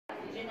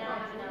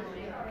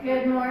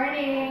Good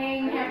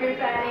morning,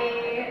 everybody.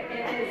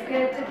 It is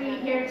good to be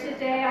here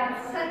today on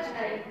such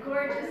a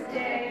gorgeous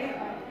day.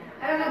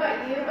 I don't know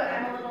about you, but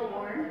I'm a little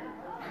warm.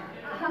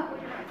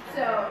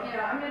 So,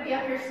 I'm going to be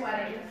up here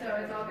sweating, so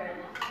it's all good.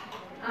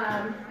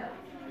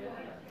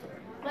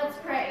 Let's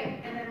pray,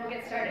 and then we'll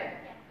get started.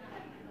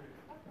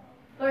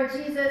 Lord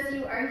Jesus,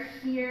 you are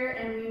here,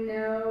 and we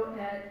know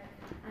that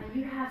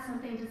you have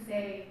something to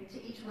say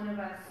to each one of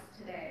us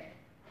today.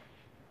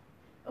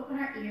 Open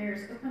our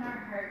ears, open our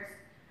hearts,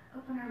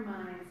 open our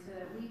minds so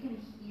that we can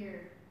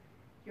hear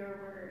your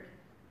word.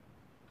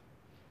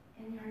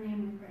 In your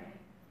name we pray.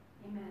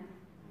 Amen.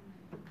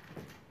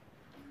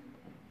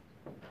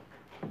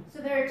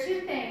 So there are two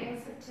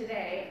things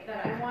today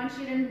that I want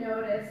you to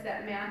notice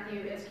that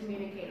Matthew is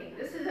communicating.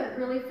 This is a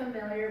really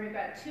familiar, we've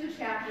got two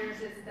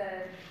chapters. It's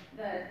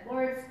the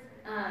Lord's,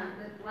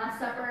 the Last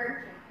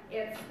Supper,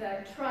 it's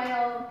the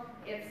trial,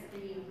 it's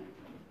the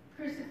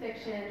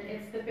Crucifixion,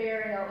 it's the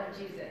burial of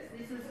Jesus.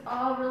 This is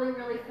all really,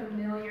 really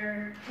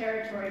familiar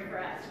territory for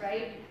us,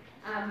 right?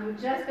 We've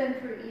just been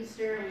through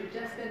Easter, we've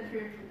just been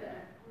through the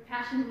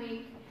Passion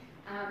Week,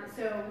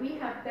 so we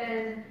have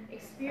been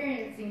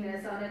experiencing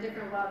this on a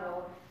different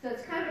level. So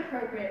it's kind of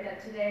appropriate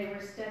that today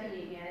we're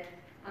studying it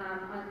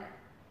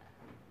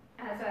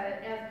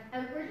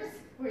as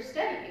we're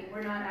studying.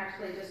 We're not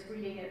actually just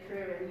reading it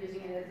through and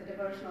using it as a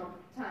devotional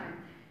time.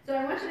 So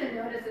I want you to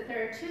notice that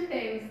there are two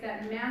things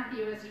that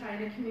Matthew is trying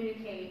to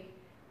communicate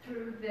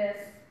through this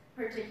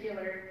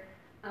particular,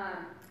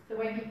 the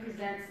way he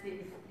presents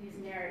these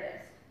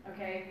narratives,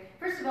 okay?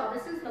 First of all,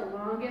 this is the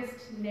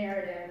longest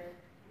narrative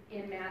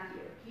in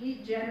Matthew.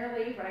 He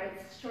generally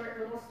writes short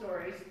little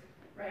stories,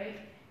 right?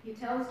 He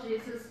tells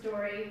Jesus'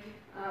 story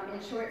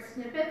in short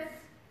snippets,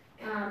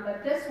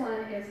 but this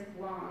one is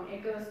long.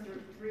 It goes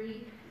through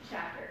 3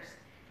 chapters.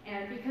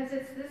 And because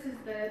this is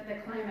the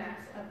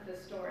climax of the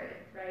story,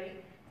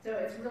 right? So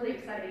it's really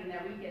exciting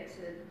that we get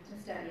to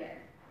study it.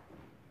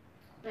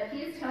 But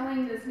he's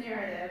telling this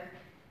narrative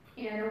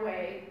in a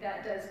way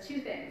that does 2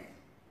 things.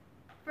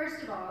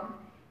 First of all,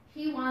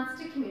 he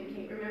wants to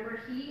communicate. Remember,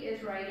 he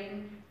is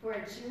writing for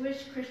a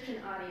Jewish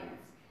Christian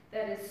audience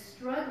that is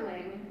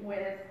struggling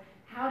with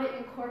how to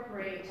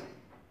incorporate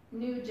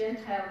new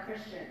Gentile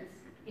Christians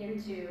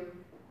into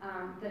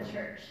the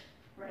church,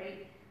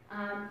 right?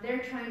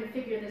 They're trying to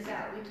figure this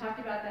out. We talked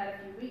about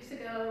that a few weeks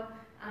ago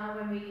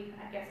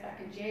I guess back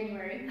in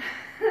January,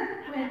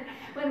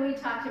 when we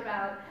talked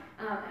about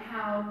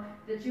how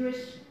the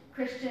Jewish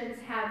Christians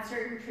had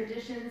certain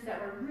traditions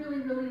that were really,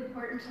 really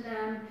important to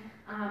them,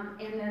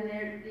 and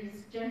then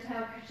these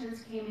Gentile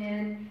Christians came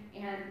in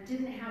and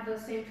didn't have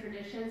those same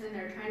traditions, and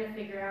they're trying to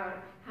figure out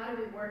how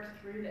do we work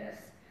through this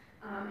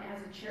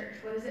as a church?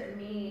 What does it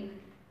mean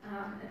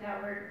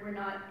that we're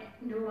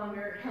no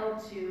longer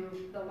held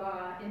to the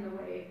law in the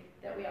way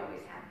that we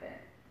always have been?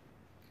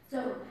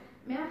 So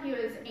Matthew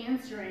is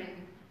answering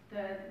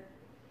the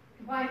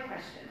why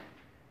question.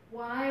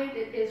 Why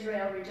did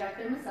Israel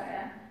reject the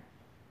Messiah?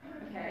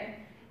 Okay,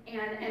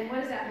 and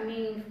what does that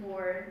mean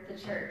for the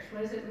church?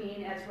 What does it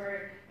mean as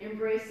we're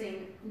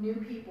embracing new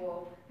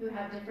people who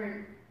have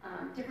different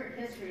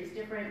histories,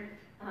 different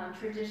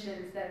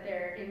traditions that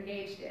they're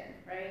engaged in,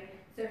 right?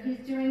 So he's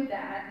doing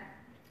that.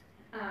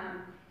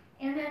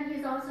 And then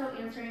he's also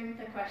answering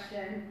the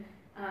question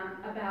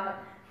about,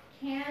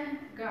 can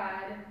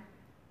God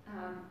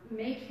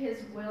make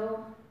his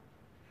will,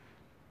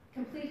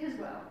 complete his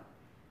will,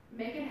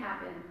 make it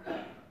happen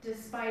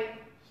despite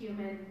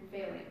human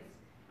failings,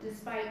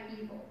 despite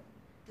evil,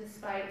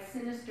 despite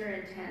sinister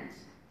intent,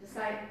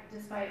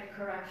 despite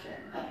corruption?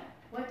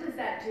 What does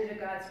that do to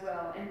God's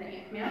will? And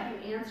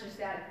Matthew answers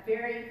that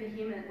very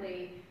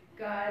vehemently.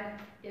 God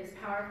is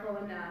powerful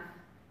enough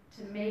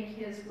to make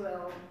his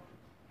will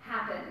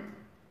happen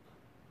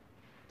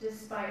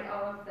despite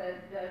all of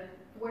the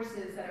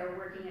forces that are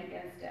working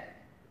against it.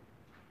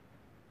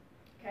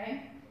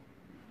 Okay?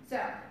 So,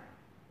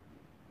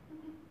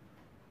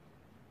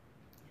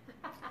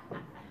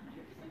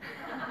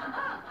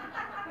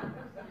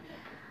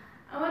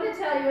 I want to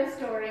tell you a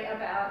story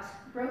about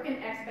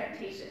broken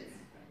expectations.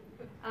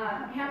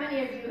 How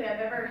many of you have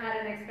ever had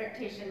an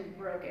expectation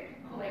broken?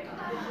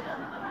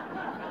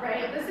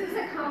 Right? This is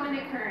a common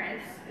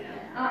occurrence.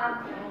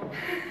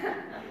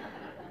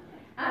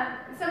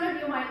 Some of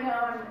you might know,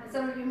 and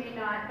some of you may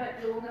not, but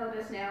you'll know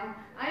this now.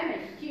 I am a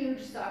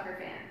huge soccer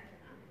fan.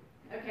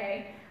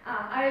 Okay?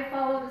 I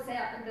follow the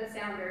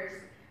Sounders.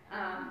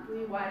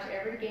 We watch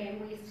every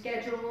game. We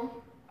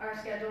schedule our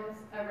schedules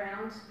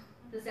around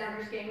the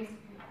Sounders games.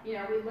 We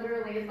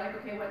literally, it's like,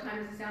 okay, what time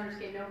is the Sounders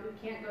game? No,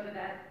 we can't go to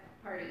that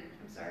party.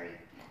 I'm sorry.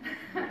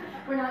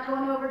 We're not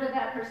going over to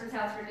that person's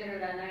house for dinner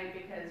that night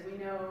because we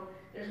know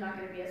there's not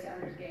going to be a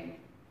Sounders game.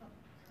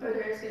 Or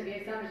there is going to be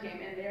a Sounders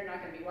game and they're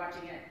not going to be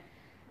watching it.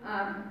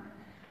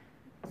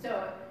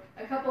 So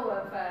a couple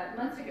of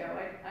months ago,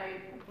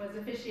 I was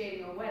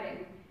officiating a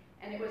wedding,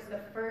 and it was the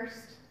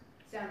first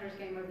Sounders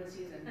game of the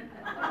season.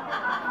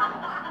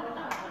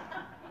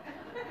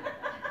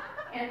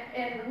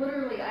 And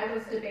literally I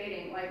was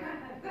debating, like,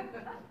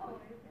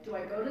 do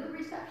I go to the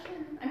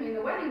reception? I mean,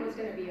 the wedding was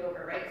going to be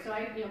over, right? So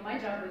my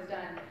job was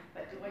done.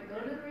 But do I go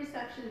to the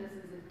reception? This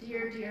is a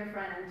dear, dear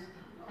friend.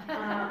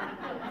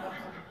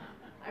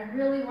 I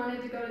really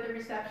wanted to go to the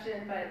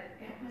reception, but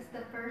it was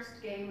the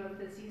first game of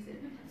the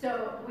season.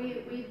 So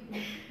we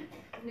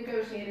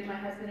negotiated, my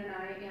husband and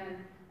I, and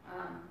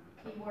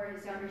he wore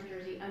his Sounders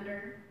jersey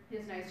under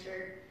his nice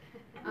shirt.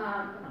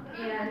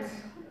 And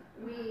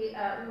we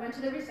went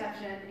to the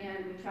reception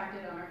and we tracked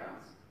it on our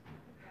phones.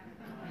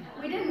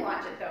 We didn't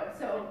watch it though,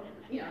 so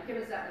give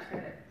us that much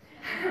credit.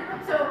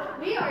 So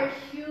we are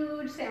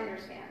huge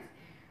Sounders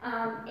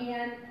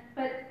fans,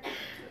 but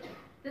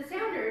the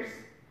Sounders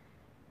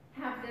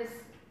have this,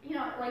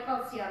 like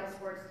all Seattle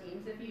sports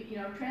teams. If you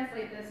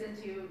translate this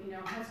into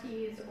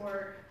Huskies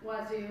or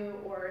Wazoo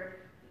or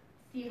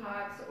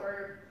Seahawks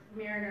or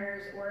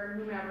Mariners or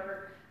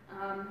whomever,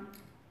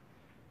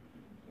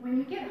 when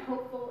you get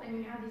hopeful and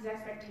you have these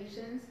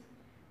expectations,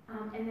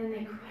 and then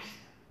they crush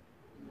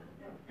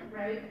them,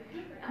 right?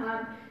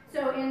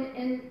 So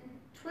in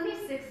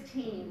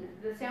 2016,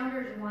 the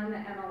Sounders won the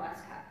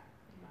MLS Cup.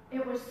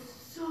 It was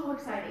so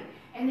exciting,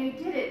 and they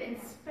did it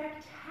in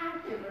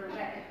spectacular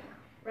way,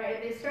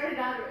 right? They started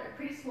out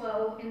pretty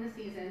slow in the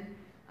season.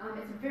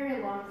 It's a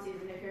very long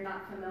season if you're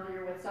not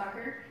familiar with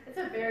soccer. It's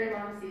a very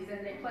long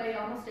season. They play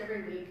almost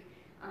every week,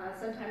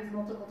 sometimes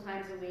multiple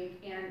times a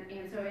week,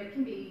 and so it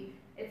can be,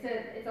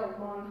 it's a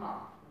long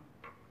haul.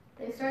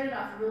 They started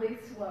off really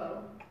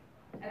slow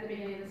at the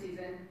beginning of the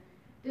season,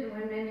 didn't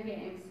win many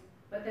games,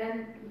 but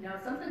then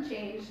something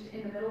changed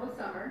in the middle of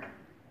summer,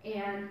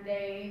 and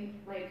they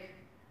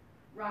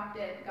rocked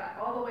it, got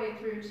all the way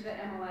through to the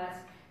MLS.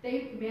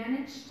 They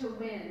managed to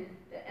win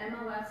the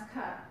MLS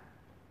Cup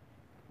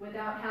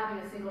without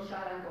having a single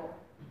shot on goal.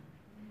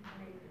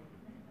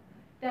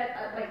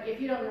 That, if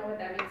you don't know what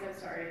that means, I'm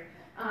sorry.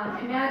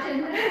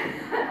 Imagine,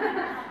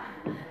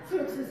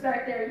 Swoops is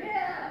back there,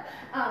 yeah!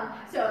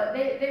 So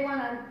they won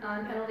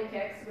on penalty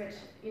kicks, which,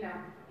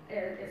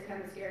 is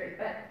kind of scary.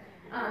 But,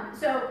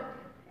 so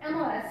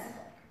MLS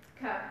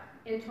Cup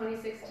in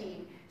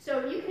 2016.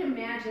 So you can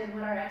imagine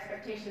what our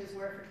expectations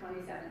were for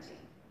 2017,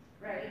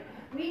 right?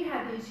 We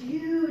had these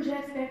huge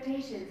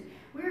expectations.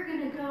 We're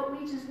going to go,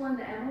 we just won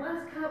the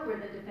MLS Cup, we're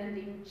the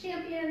defending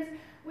champions,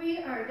 we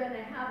are going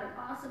to have an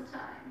awesome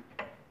time.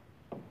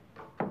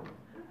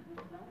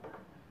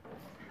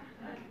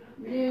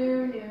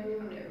 No.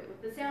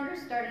 The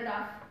Sounders started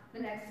off the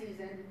next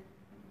season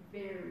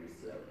very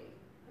slowly.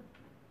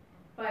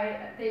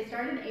 They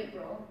started in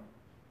April.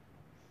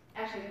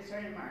 Actually, they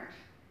started in March.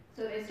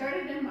 So they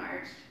started in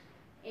March,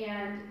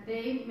 and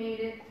they made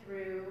it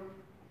through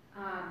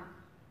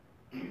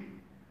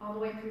all the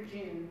way through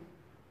June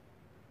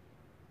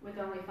with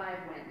only 5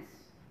 wins.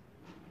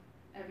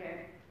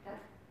 Okay,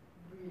 that's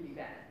really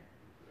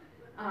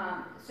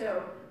bad.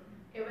 So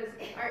it was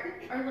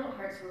our little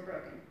hearts were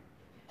broken,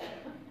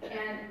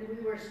 and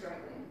we were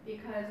struggling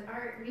because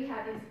we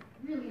had these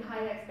really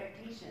high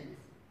expectations,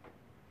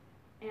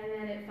 and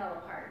then it fell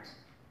apart.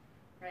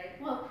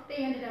 Right? Well, they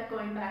ended up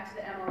going back to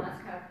the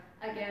MLS Cup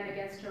again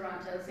against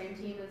Toronto, same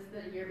team as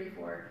the year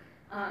before.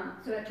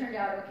 So it turned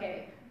out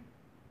okay.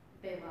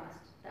 They lost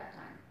that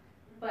time,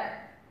 but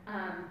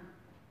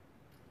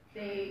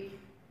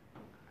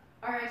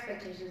our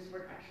expectations were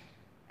crushed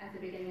at the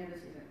beginning of the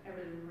season. It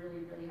was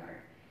really, really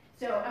hard.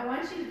 So I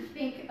want you to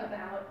think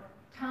about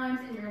times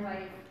in your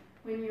life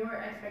when your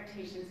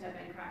expectations have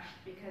been crushed,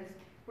 because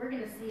we're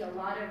going to see a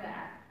lot of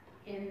that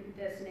in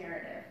this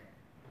narrative.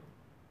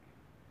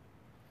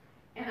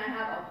 And I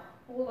have a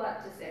whole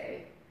lot to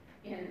say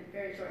in a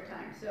very short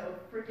time, so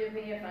forgive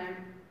me if I'm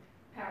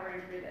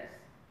powering through this.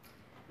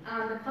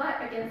 The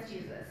plot against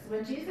Jesus.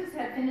 When Jesus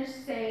had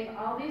finished saying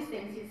all these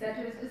things, he said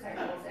to his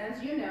disciples,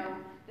 "As you know,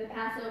 the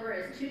Passover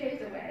is 2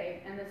 days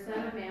away, and the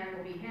Son of Man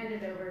will be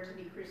handed over to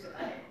be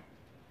crucified."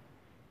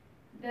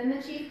 Then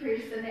the chief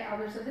priests and the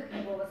elders of the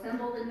people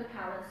assembled in the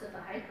palace of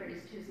the high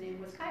priest, whose name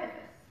was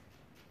Caiaphas.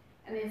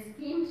 And they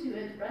schemed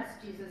to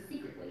arrest Jesus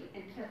secretly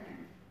and kill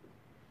him.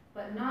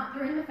 But not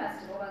during the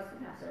festival, as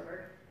the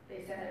Passover,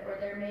 they said, or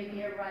there may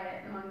be a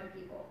riot among the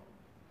people.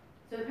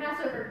 So the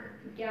Passover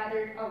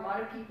gathered a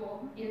lot of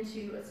people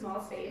into a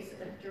small space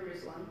of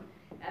Jerusalem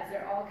as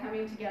they're all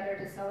coming together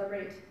to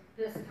celebrate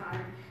this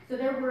time. So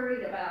they're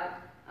worried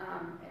about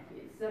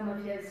some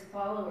of his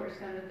followers,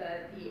 kind of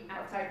the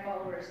outside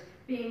followers,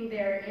 being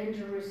there in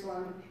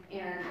Jerusalem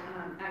and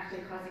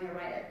actually causing a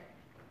riot.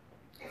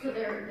 So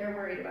they're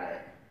worried about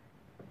it.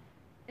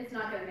 It's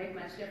not going to make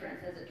much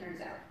difference, as it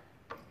turns out.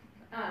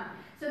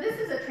 So this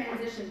is a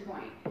transition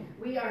point.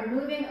 We are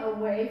moving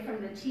away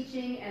from the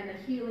teaching and the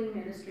healing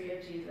ministry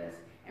of Jesus,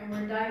 and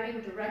we're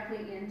diving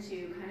directly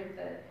into kind of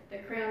the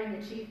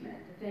crowning achievement,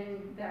 the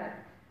thing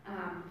that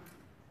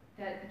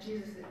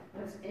Jesus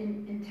was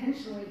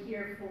intentionally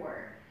here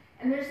for.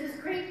 And there's this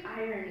great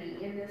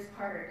irony in this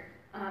part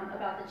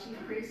about the chief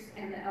priests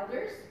and the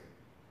elders,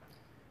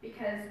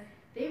 because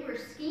they were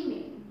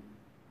scheming,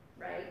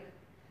 right?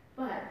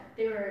 But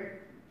they were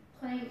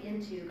playing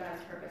into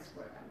God's purpose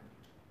for them.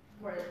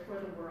 For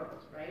the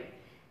world, right?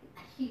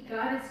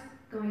 God is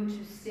going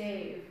to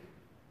save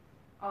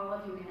all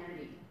of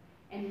humanity,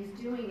 and he's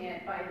doing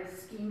it by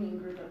this scheming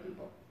group of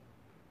people,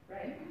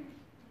 right?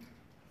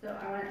 So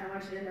I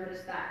want you to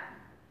notice that.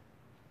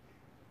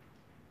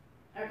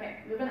 Okay,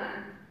 moving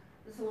on.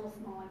 This is a little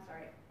small, I'm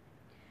sorry.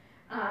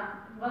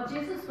 While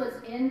Jesus was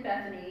in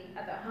Bethany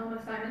at the home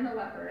of Simon the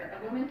leper,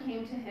 a woman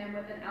came to him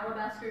with an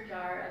alabaster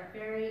jar of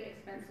very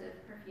expensive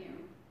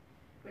perfume,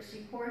 which she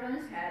poured on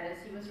his head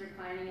as he was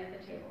reclining at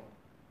the table.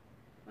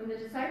 When the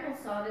disciples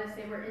saw this,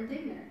 they were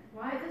indignant.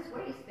 "Why this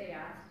waste?" they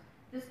asked.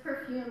 "This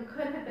perfume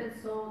could have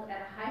been sold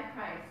at a high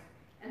price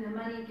and the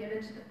money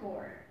given to the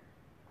poor."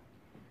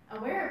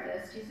 Aware of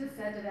this, Jesus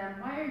said to them,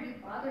 "Why are you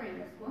bothering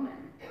this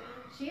woman?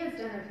 She has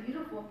done a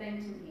beautiful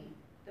thing to me.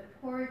 The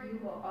poor you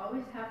will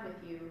always have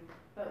with you,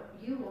 but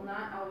you will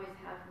not always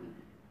have me.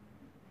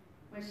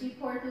 When she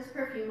poured this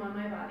perfume on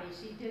my body,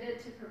 she did it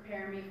to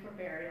prepare me for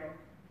burial.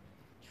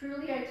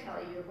 Truly I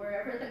tell you,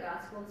 wherever the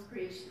gospel is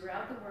preached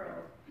throughout the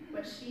world,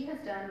 what she has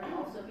done will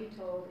also be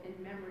told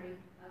in memory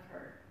of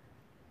her."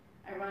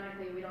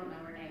 Ironically, we don't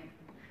know her name,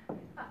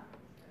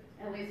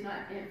 at least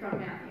not from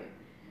Matthew.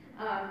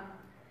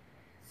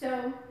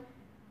 So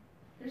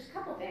there's a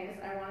couple things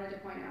I wanted to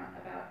point out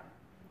about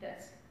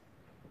this,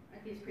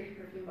 like these pretty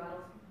perfume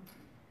bottles.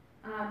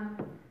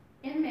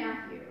 In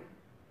Matthew,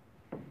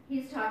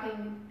 he's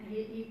talking,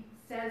 he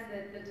says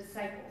that the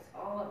disciples,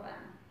 all of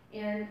them.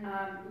 In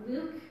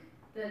Luke,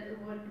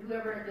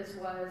 whoever this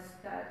was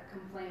that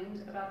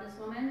complained about this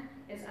woman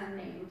is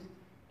unnamed,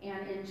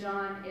 and in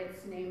John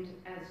it's named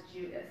as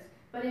Judas.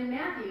 But in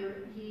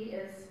Matthew, he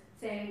is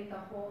saying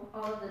all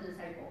of the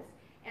disciples.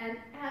 And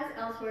as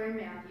elsewhere in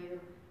Matthew,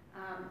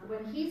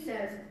 when he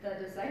says the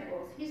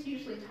disciples, he's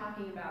usually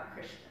talking about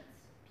Christians,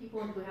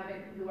 people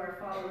who are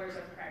followers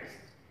of Christ.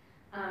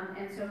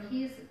 And so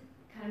he's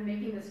kind of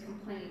making this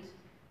complaint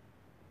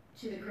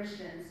to the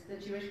Christians, the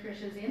Jewish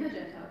Christians and the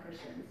Gentile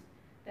Christians,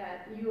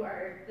 that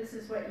this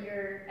is what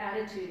your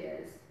attitude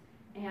is,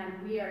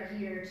 and we are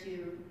here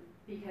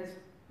because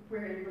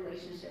we're in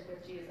relationship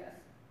with Jesus.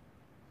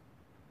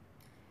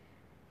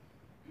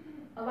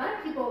 A lot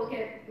of people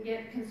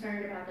get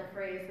concerned about the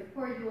phrase, "the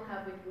poor you will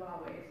have with you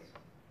always,"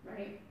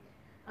 right?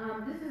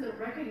 This is a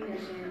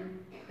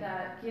recognition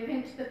that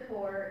giving to the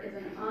poor is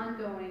an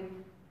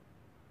ongoing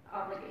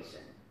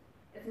obligation.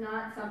 It's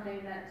not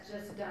something that's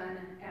just done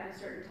at a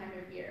certain time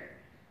of year.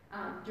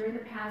 During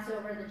the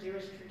Passover, the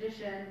Jewish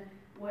tradition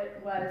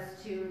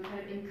was to kind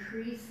of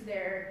increase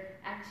their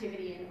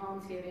activity in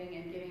almsgiving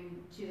and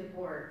giving to the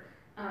poor.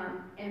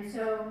 And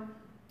so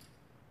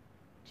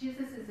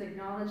Jesus is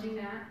acknowledging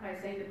that by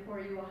saying, "the poor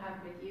you will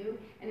have with you,"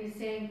 and he's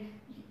saying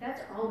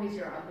that's always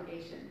your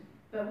obligation.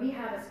 But we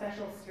have a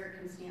special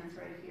circumstance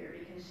right here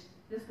because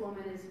this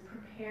woman is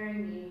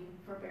preparing me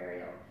for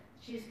burial.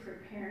 She's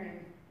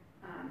preparing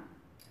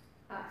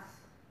us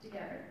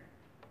together.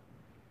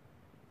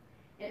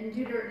 And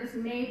this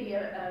may be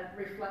a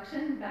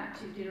reflection back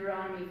to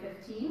Deuteronomy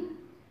 15,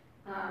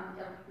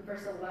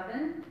 verse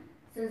 11.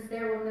 "Since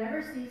there will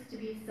never cease to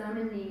be some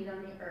in need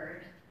on the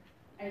earth,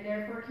 I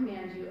therefore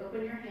command you,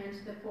 open your hand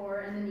to the poor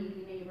and the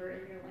needy neighbor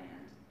in your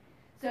land."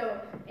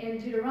 So in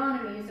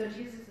Deuteronomy, so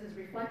Jesus is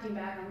reflecting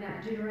back on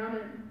that.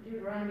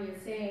 Deuteronomy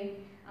is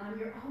saying,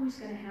 you're always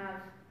going to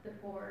have the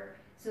poor.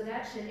 So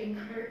that should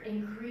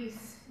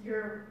increase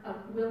your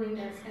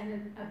willingness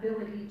and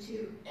ability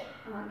to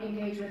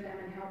engage with them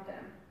and help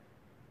them.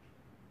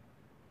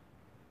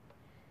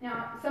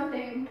 Now,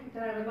 something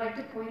that I would like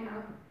to point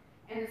out,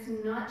 and it's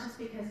not just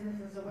because this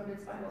is a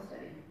women's Bible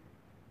study,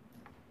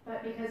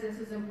 but because this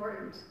is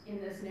important in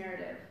this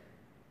narrative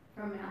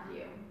from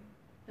Matthew.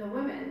 The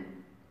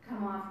women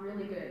come off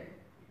really good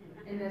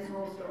in this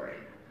whole story,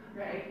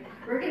 right?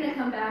 We're going to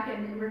come back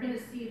and we're going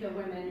to see the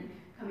women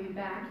coming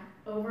back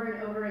over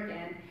and over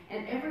again,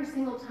 and every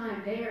single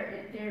time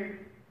they're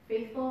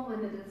faithful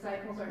when the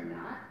disciples are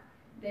not.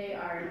 They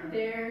are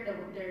there,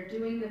 they're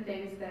doing the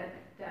things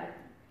that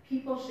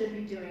people should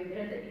be doing.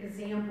 They're the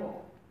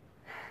example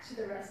to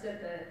the rest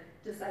of the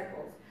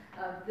disciples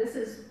of this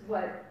is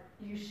what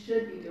you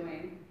should be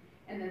doing,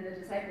 and then the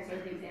disciples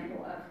are the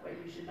example of what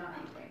you should not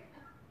be doing.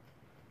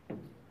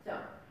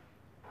 So,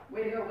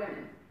 way to go,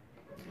 women.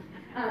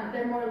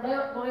 They're more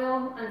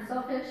loyal,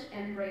 unselfish,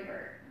 and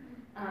braver.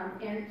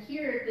 And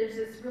here, there's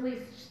this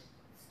really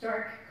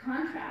stark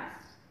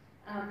contrast.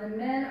 The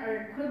men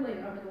are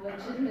quibbling over the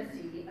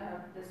legitimacy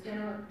of this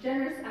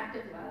generous act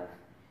of love,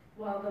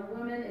 while the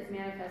woman is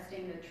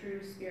manifesting the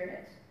true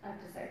spirit of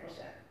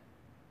discipleship.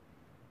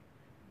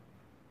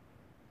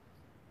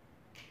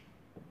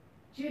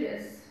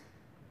 Judas,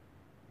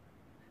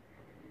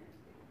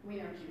 we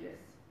know Judas,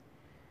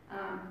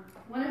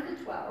 one of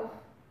the 12,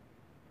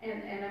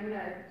 and I'm going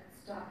to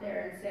stop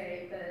there and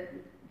say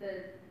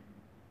the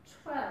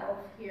 12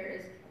 here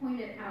is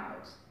pointed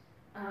out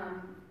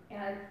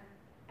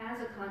as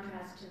a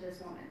contrast to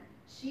this woman.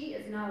 She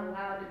is not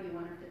allowed to be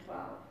one of the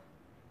 12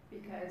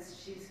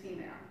 because she's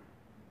female,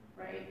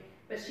 right?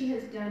 But she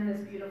has done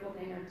this beautiful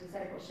thing of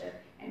discipleship,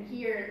 and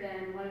here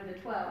then one of the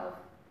 12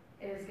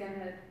 is going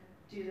to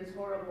do this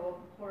horrible,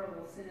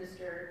 horrible,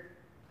 sinister,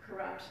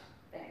 corrupt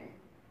thing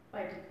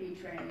by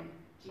betraying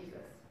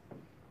Jesus.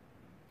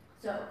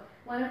 So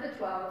one of the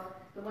 12,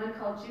 the one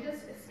called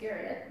Judas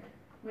Iscariot,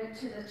 went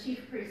to the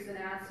chief priests and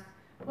asked,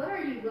 "What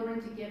are you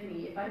willing to give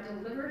me if I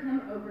deliver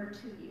him over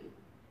to you?"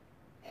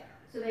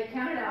 So they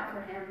counted out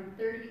for him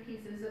 30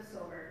 pieces of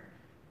silver.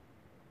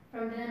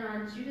 From then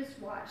on, Judas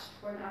watched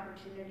for an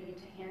opportunity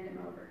to hand him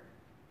over.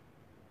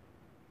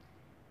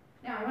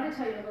 Now, I want to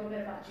tell you a little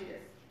bit about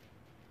Judas.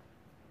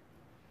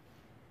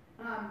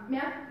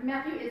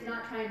 Matthew is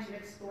not trying to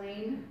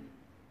explain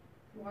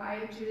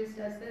why Judas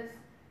does this.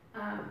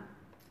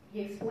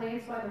 He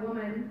explains why the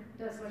woman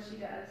does what she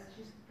does.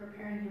 She's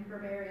preparing him for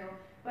burial.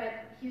 But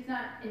he's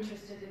not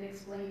interested in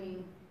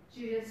explaining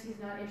Judas. He's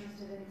not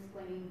interested in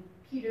explaining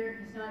Peter.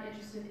 He's not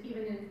interested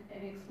even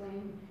in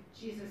explaining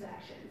Jesus'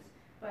 actions.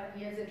 But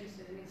he is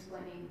interested in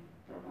explaining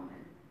the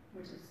woman,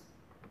 which is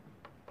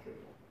cool.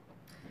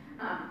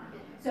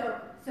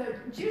 So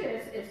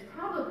Judas is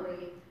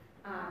probably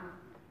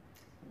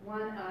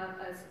one of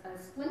a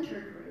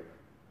splinter group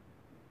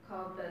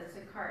called the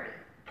Sicarii.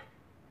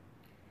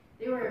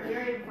 They were a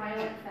very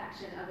violent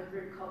faction of a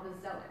group called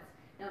the Zealots.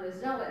 Now the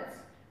Zealots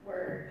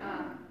were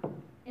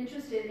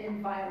interested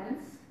in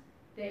violence.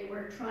 They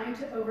were trying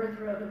to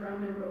overthrow the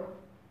Roman rule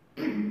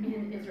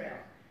in Israel.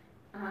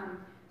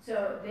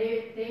 So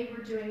they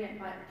were doing it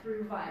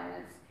through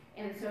violence.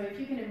 And so if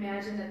you can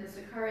imagine that the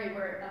Sicarii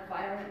were a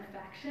violent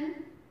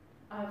faction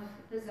of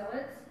the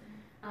Zealots,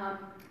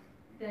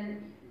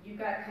 then you've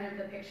got kind of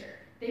the picture.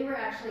 They were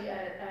actually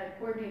a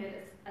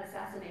coordinated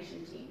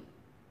assassination team.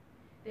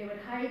 They would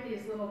hide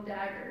these little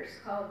daggers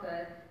called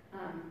the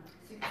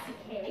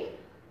Sicarii,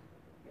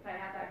 if I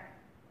have that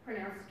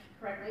pronounced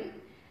correctly,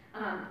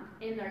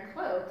 in their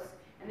cloaks,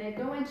 and they'd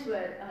go into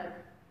a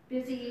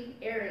busy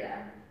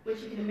area,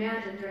 which you can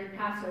imagine during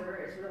Passover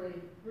is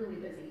really, really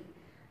busy,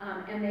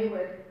 and they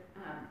would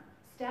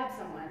stab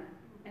someone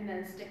and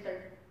then stick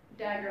their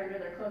dagger under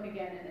their cloak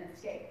again and then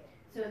escape.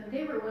 So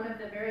they were one of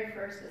the very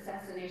first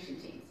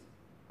assassination teams,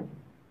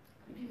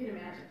 if you can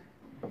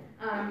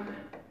imagine.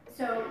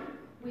 So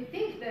we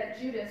think that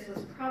Judas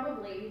was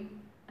probably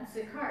a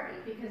Sicarii,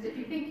 because if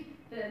you think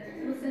that,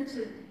 listen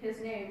to his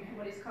name,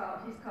 what he's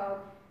called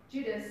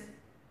Judas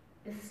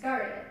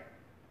Iscariot,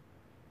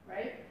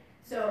 right?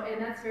 So,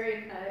 and that's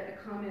very a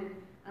common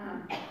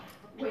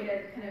way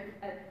to kind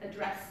of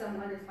address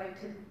someone, is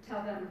like to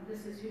tell them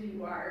this is who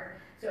you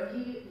are. So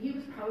he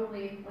was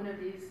probably one of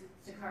these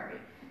Sicarii.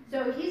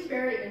 So he's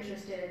very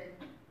interested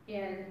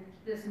in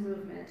this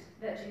movement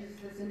that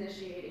Jesus is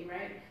initiating,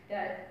 right?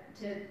 That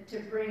to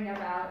bring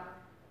about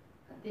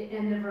the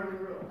end of Roman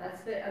rule.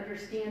 That's the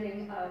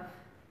understanding of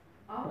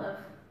all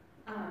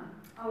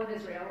of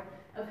Israel,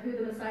 of who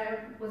the Messiah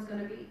was going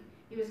to be.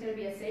 He was going to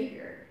be a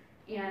savior,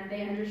 and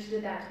they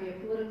understood that to be a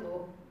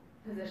political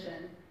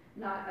position,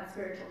 not a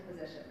spiritual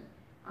position.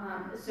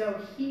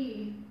 So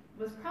he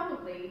was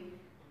probably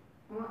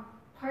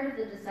part of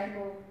the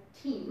disciple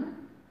team,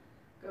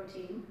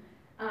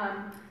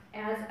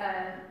 as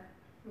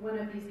one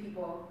of these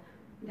people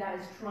that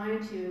is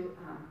trying to,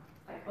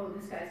 oh,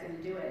 this guy's going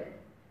to do it.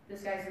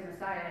 This guy's the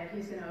Messiah.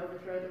 He's going to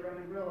overthrow the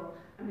Roman rule.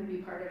 I'm going to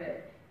be part of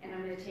it, and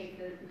I'm going to take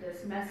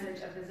this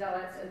message of the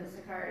Zealots and the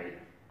Sicarii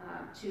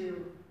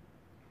to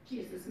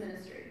Jesus'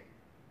 ministry.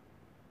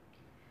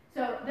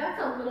 So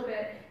that's a little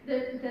bit,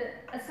 the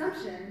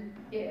assumption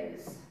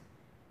is,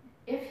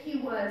 if he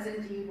was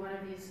indeed one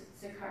of these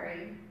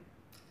Sicarii,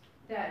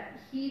 that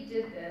he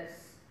did this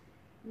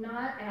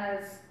not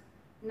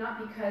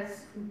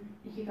because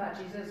he thought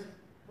Jesus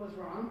was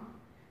wrong,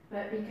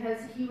 but because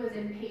he was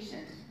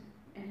impatient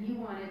and he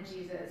wanted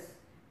Jesus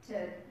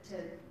to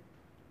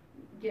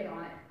get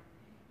on it.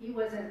 He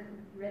wasn't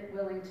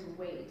willing to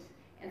wait.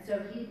 And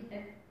so he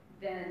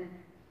then,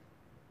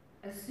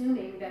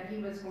 assuming that he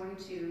was going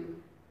to,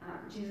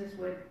 Jesus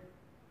would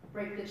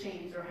break the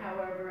chains or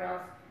however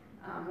else,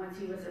 once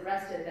he was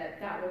arrested,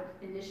 that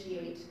would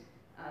initiate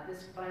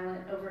this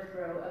violent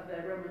overthrow of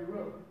the Roman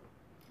rule.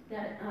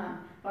 That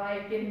by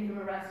getting him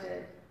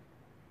arrested,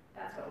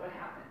 that's what would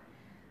happen.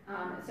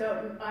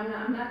 So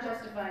I'm not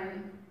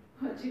justifying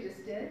what Judas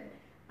did,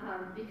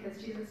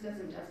 because Jesus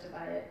doesn't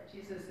justify it.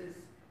 Jesus is,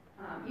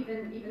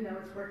 even though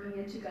it's working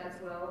into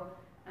God's will,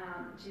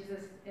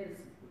 Jesus is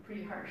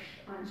pretty harsh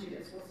on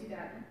Judas. We'll see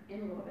that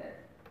in a little bit.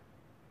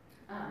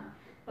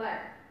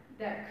 But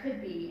that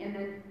could be, and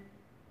then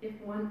if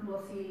one,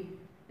 we'll see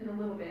in a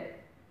little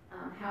bit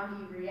how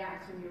he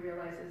reacts when he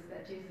realizes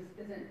that Jesus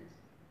isn't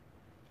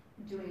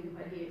doing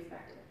what he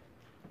expected.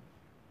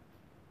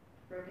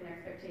 Broken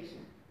expectation.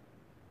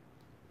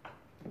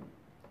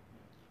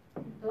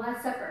 The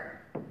Last Supper.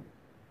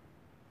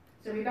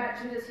 So we've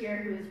got Judas here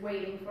who is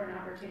waiting for an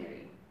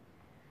opportunity.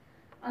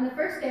 On the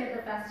first day of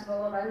the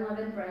festival of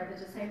unleavened bread,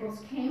 the disciples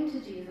came to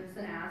Jesus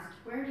and asked,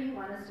 "Where do you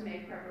want us to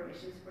make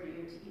preparations for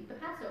you to eat the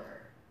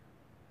Passover?"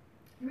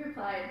 He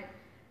replied,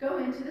 "Go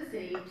into the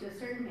city to a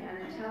certain man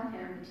and tell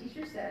him, the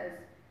teacher says,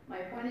 my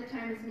appointed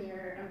time is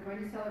near. I'm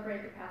going to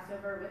celebrate the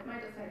Passover with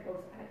my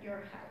disciples at your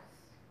house."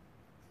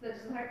 So the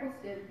disciples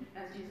did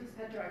as Jesus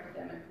had directed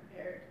them and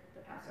prepared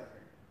the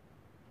Passover.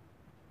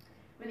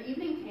 When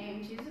evening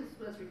came, Jesus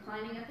was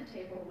reclining at the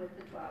table with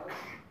the 12.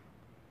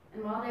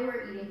 And while they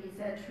were eating, he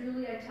said,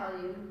 "Truly I tell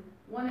you,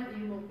 one of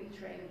you will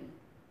betray me."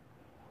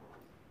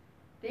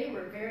 They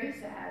were very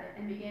sad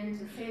and began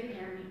to say to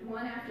him,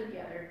 one after the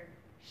other,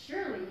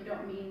 "Surely you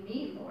don't mean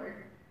me,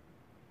 Lord."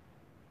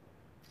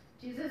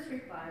 Jesus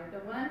replied, "The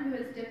one who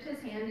has dipped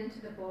his hand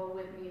into the bowl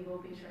with me will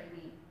betray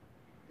me.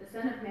 The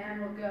Son of Man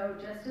will go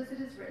just as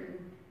it is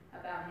written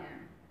about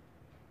him.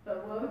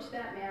 But woe to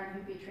that man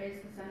who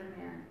betrays the Son of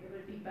Man. It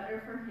would be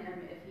better for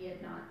him if he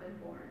had not been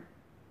born."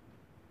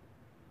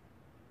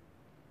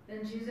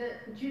 Then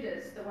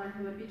Judas, the one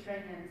who would betray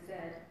him,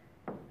 said,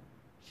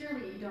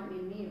 "Surely you don't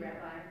mean me,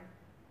 Rabbi."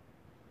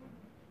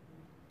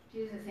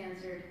 Jesus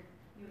answered,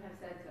 "You have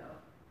said so."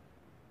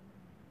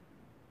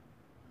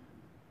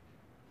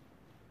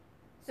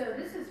 So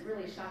this is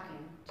really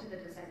shocking to the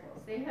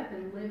disciples. They have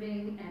been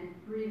living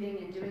and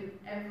breathing and doing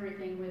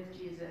everything with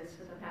Jesus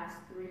for the past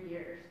 3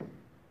 years.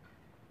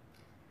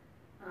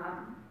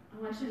 I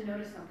want you to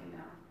notice something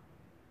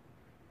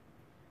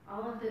though.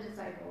 All of the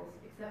disciples,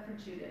 except for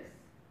Judas,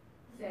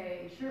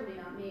 say, "Surely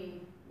not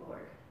me,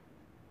 Lord."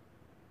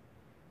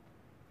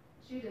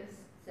 Judas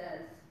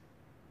says,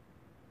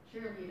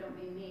 "Surely you don't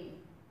mean me,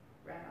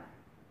 Rabbi."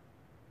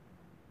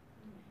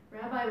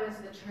 Rabbi was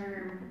the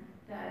term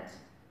that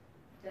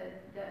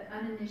the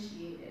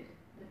uninitiated,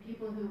 the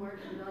people who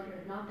weren't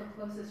familiar, not the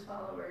closest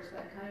followers,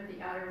 but kind of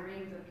the outer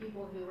rings of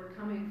people who were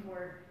coming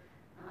for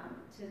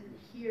to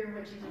hear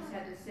what Jesus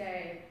had to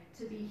say,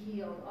 to be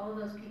healed. All of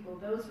those people,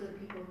 those were the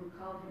people who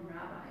called him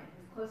Rabbi.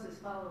 His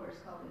closest followers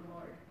called him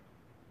Lord.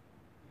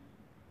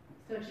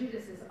 So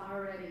Judas is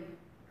already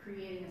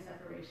creating a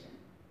separation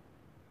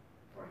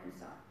for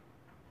himself.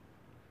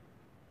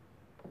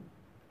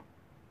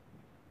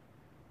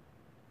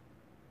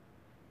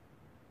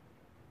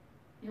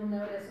 You'll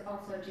notice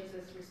also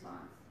Jesus'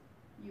 response.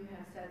 "You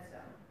have said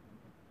so."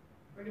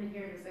 We're going to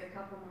hear this a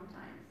couple more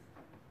times,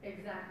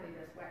 exactly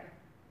this way.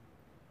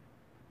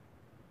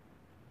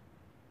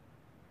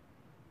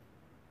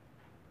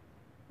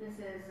 This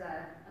is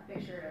a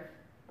picture of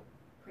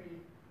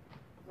pretty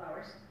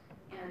flowers,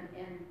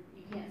 and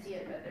you can't see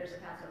it, but there's a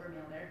Passover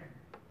meal there.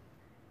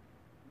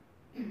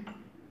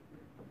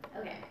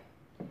 Okay.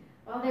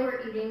 While they were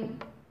eating,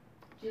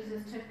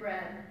 Jesus took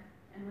bread,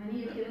 and when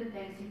he had given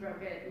thanks, he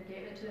broke it and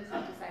gave it to his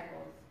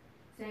disciples,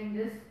 saying,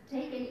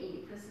 "Take and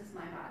eat, this is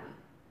my body."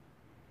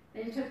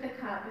 Then he took the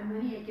cup, and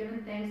when he had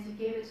given thanks, he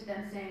gave it to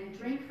them, saying,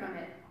 "Drink from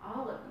it,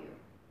 all of you.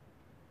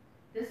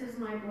 This is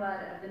my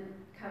blood of the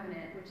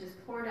covenant, which is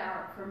poured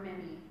out for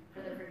many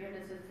for the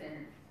forgiveness of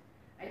sins.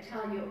 I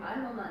tell you, I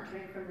will not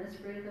drink from this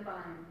fruit of the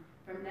vine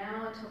from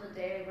now until the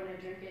day when I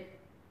drink it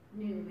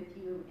new with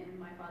you in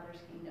my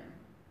Father's kingdom."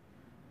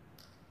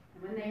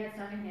 And when they had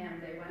sung a hymn,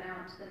 they went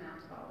out to the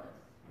Mount of Olives.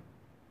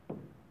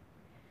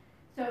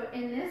 So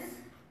in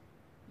this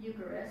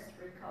Eucharist,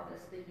 we call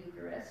this the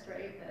Eucharist,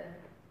 right? It's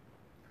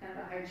kind of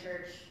a high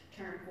church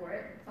term for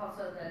it. It's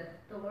also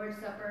the Lord's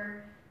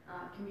Supper,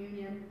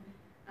 communion.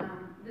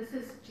 This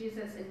is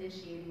Jesus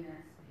initiating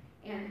this.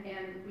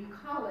 And we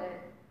call it,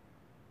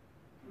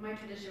 my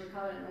tradition would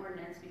call it an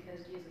ordinance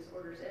because Jesus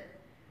orders it.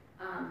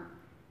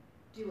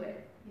 Do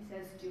it. He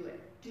says, "Do it.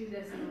 Do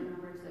this in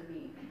remembrance of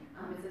me."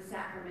 It's a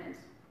sacrament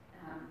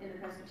in the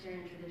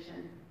Presbyterian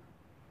tradition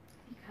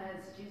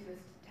because Jesus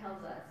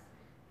tells us,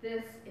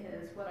 this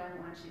is what I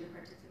want you to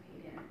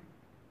participate in.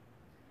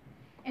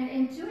 And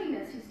in doing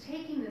this, he's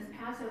taking this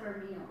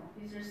Passover meal.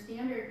 These are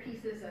standard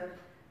pieces of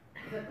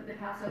the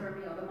Passover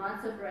meal. The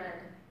matzah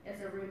bread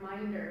is a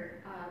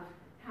reminder of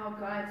how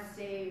God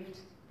saved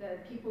the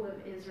people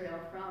of Israel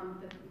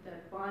from the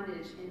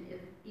bondage in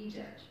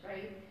Egypt,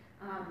 right?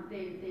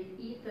 They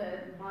eat the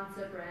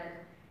matzah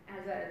bread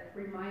as a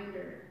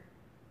reminder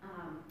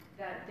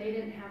that they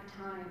didn't have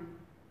time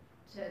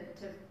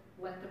to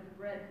let the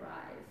bread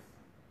rise,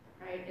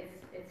 right?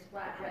 It's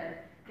flat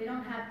bread. They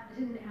didn't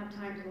have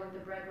time to let the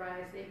bread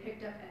rise. They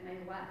picked up and they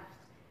left,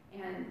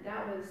 and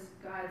that was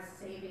God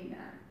saving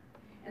them.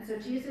 And so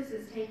Jesus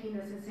is taking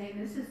this and saying,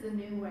 this is the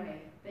new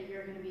way that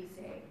you're going to be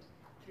saved,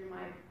 through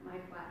my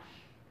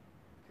flesh,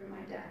 through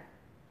my death.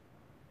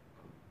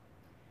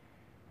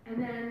 And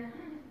then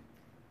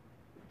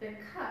the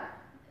cup,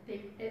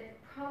 it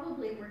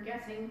probably, we're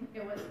guessing,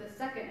 it was the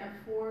second of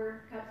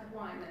 4 cups of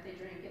wine that they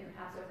drink in the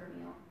Passover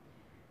meal.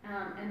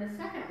 And the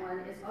second one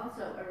is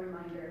also a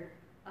reminder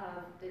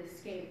of the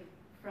escape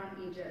from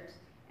Egypt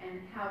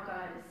and how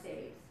God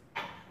saves,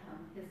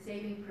 his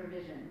saving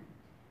provision.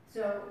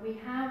 So we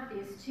have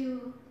these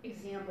 2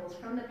 examples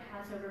from the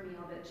Passover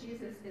meal that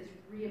Jesus is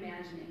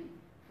reimagining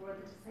for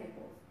the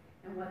disciples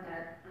and what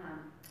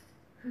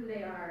who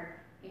they are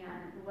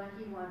and what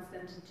he wants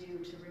them to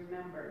do to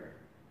remember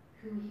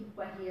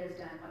what he has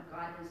done, what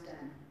God has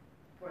done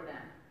for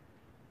them.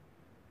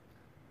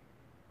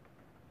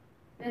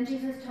 Then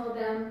Jesus told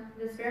them,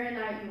 "This very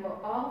night you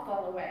will all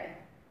fall away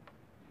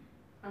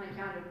on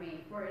account of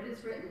me, for it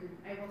is written,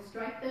 I will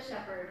strike the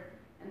shepherd,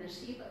 and the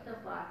sheep of the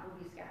flock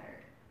will be scattered."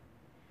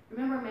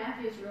 Remember,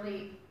 Matthew is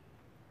really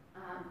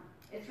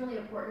It's really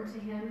important to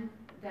him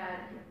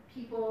that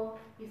he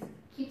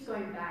keeps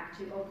going back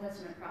to Old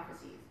Testament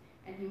prophecies,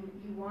 and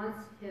he wants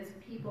his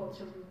people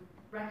to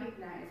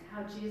recognize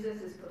how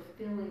Jesus is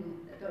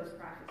fulfilling those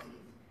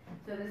prophecies.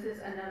 So this is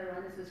another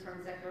one. This is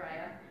from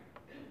Zechariah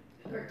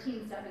 13:7,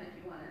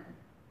 if you want to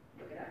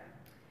look it up.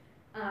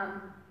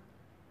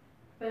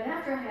 But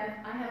after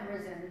I have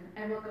risen,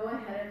 I will go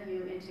ahead of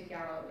you into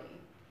Galilee.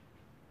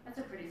 That's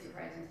a pretty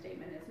surprising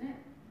statement, isn't it?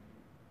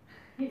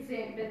 He's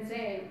been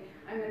saying,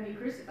 I'm going to be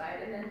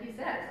crucified, and then he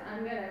says,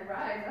 I'm going to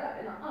rise up,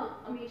 and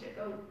I'll meet you.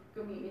 Go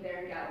meet me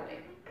there in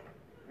Galilee.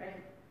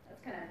 Right?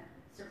 That's kind of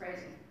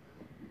surprising.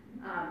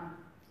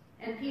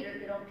 And Peter,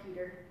 good old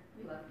Peter,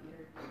 we love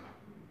Peter,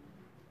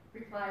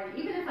 replied,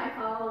 even if I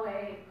fall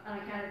away on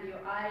account of you,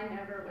 I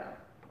never will.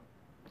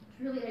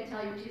 Truly I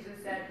tell you,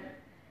 Jesus said,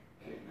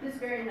 this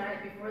very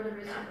night before the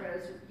rooster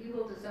crows, you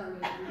will disown me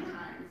 3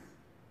 times.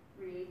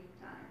 3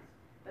 times.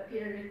 But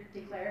Peter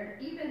declared,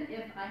 even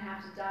if I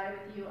have to die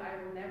with you, I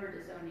will never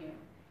disown you.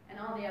 And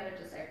all the other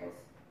disciples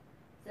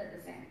said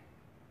the same.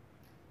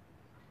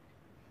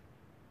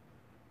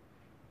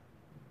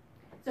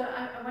 So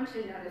I want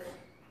you to notice,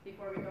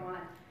 before we go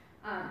on,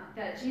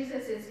 that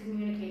Jesus is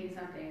communicating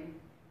something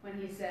when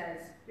he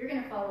says, you're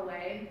going to fall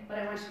away, but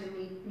I want you to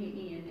meet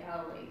me in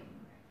Galilee.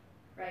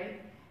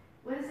 Right?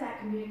 What is that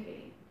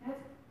communicating?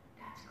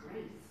 That's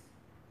grace.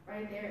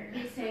 Right there.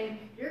 He's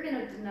saying, you're going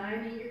to deny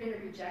me, you're going to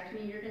reject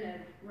me, you're going to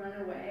run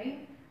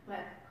away,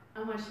 but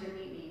I want you to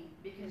meet me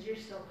because you're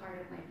still part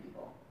of my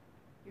people.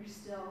 You're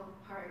still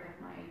part of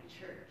my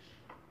church.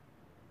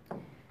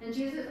 And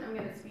Jesus, I'm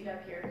going to speed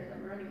up here because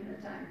I'm running out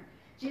of time.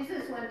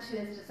 Jesus went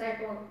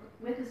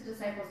with his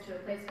disciples to a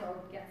place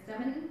called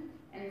Gethsemane,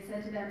 and he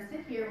said to them,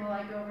 sit here while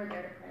I go over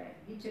there to pray.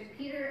 He took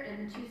Peter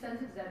and the 2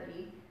 sons of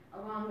Zebedee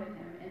along with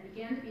him and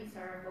began to be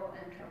sorrowful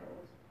and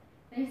troubled.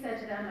 Then he said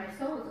to them, my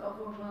soul is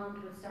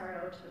overwhelmed with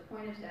sorrow to the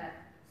point of death.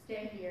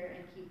 Stay here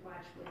and keep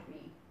watch with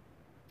me.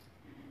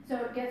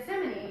 So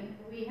Gethsemane,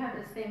 we have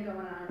this thing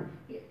going on.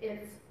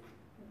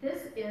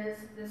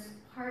 This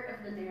part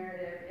of the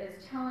narrative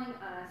is telling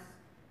us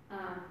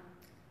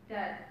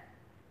that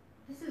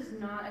this is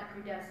not a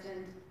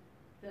predestined,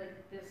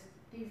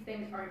 these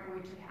things aren't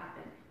going to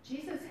happen.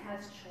 Jesus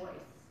has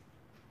choice.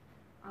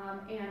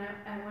 And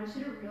I want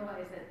you to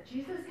realize that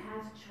Jesus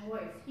has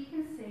choice. He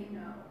can say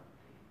no.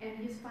 And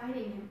he's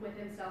fighting with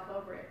himself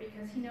over it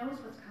because he knows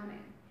what's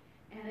coming.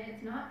 And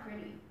it's not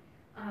pretty.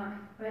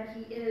 But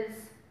he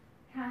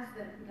has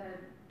the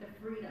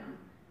freedom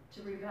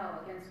to rebel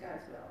against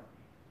God's will.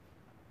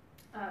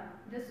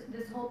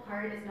 This whole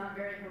part is not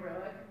very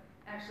heroic.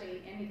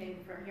 Actually,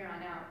 anything from here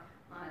on out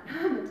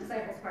on the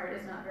disciples' part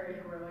is not very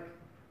heroic.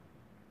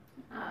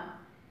 I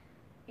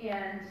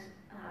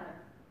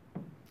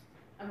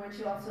want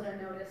you also to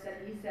notice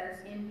that he says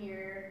in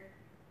here,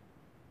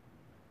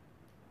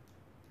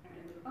 I'm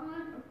going to move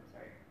on. Oh,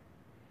 sorry.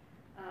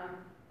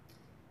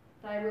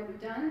 Thy will be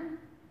done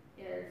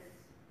is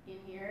in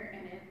here,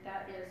 and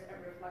that is a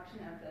reflection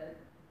of the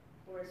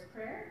Lord's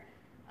Prayer.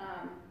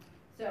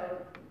 So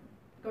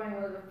going a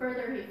little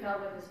further, he fell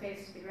with his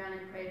face to the ground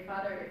and prayed,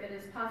 Father, if it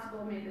is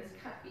possible, may this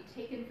cup be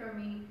taken from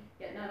me,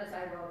 yet not as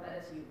I will, but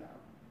as you will.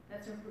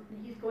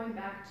 He's going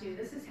back to,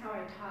 this is how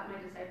I taught my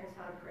disciples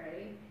how to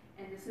pray,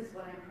 and this is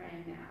what I'm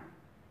praying now.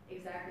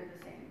 Exactly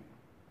the same.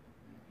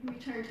 He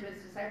returned to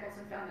his disciples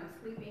and found them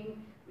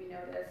sleeping. We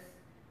know this.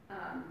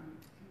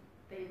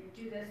 They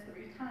do this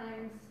 3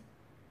 times.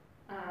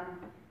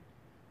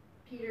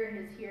 Peter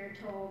and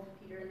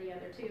the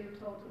other 2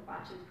 told to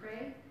watch and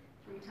pray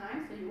 3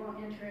 times so you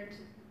won't enter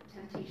into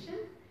temptation.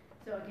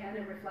 So again, a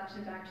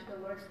reflection back to the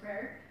Lord's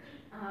Prayer.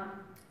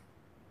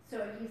 So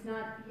he's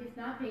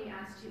not being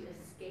asked to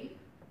escape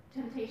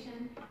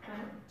temptation, but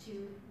to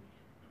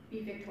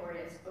be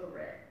victorious over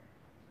it.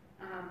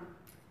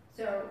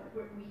 So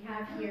we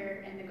have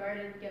here in the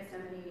Garden of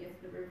Gethsemane is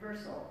the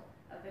reversal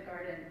of the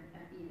Garden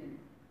of Eden.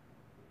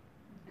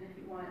 And if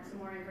you want some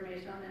more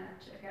information on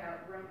that, check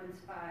out Romans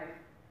 5,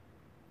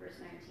 verse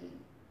 19.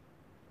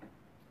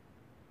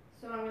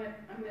 So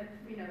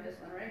we know this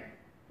one, right?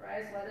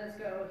 Rise, let us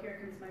go, here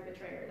comes my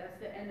betrayer. That's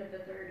the end of the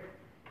third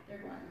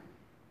one.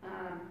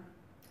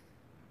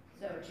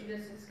 So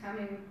Judas is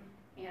coming,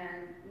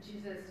 and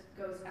Jesus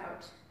goes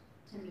out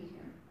to meet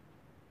him.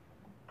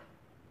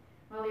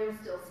 While he was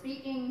still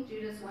speaking,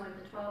 Judas, one of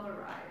the 12,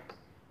 arrived.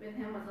 With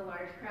him was a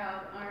large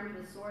crowd, armed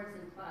with swords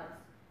and clubs,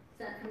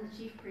 sent from the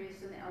chief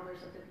priests and the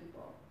elders of the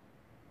people.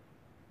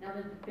 Now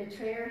the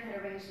betrayer had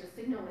arranged a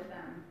signal with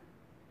them.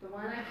 The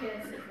one I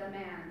kiss is the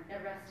man,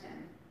 arrest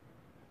him.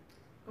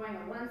 Going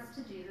at once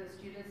to Jesus,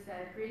 Judas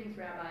said, Greetings,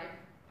 Rabbi,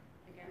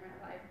 again,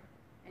 Rabbi,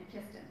 and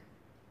kissed him.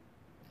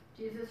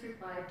 Jesus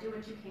replied, Do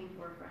what you came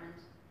for, friend.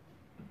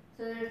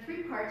 So there are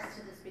 3 parts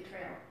to this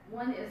betrayal.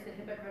 One is the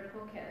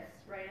hypocritical kiss,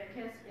 right? A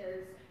kiss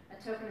is a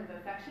token of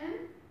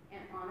affection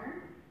and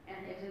honor,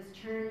 and he has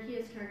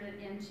turned it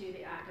into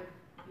the act of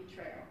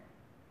betrayal.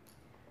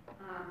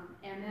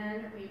 And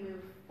then we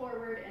move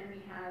forward, and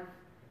we have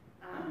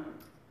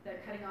the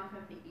cutting off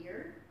of the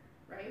ear,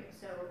 right?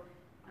 So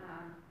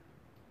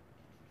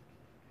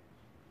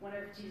One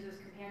of Jesus'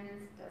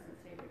 companions, doesn't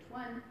say which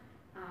one,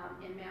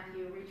 in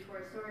Matthew, reached for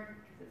a sword,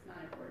 because it's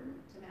not important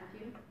to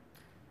Matthew.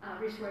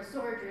 Reached for a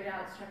sword, drew it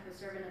out, struck the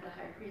servant of the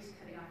high priest,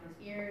 cutting off his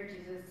ear.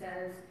 Jesus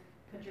says,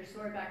 put your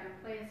sword back in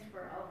place,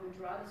 for all who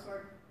draw the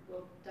sword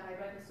will die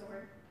by the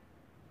sword.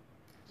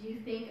 Do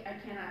you think I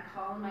cannot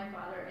call on my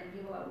Father, and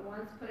he will at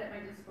once put at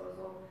my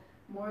disposal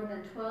more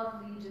than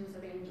 12 legions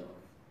of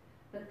angels?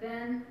 But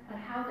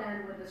how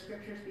then would the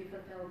scriptures be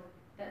fulfilled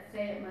that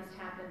say it must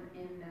happen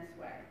in this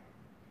way?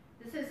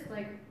 This is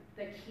like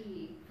the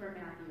key for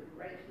Matthew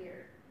right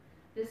here.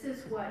 This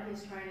is what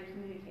he's trying to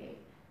communicate.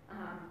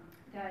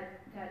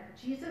 That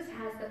Jesus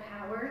has the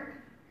power,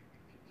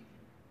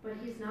 but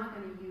he's not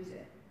going to use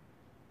it.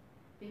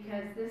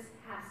 Because this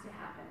has to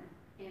happen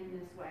in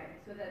this way,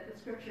 so that the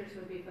scriptures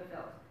would be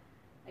fulfilled.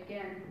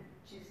 Again,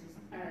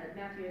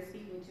 Matthew is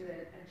speaking to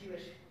a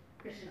Jewish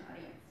Christian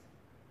audience.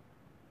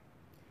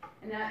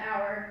 In that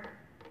hour,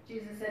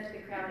 Jesus said to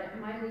the crowd,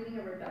 am I leading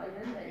a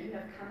rebellion that you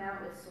have come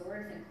out with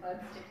swords and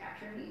clubs to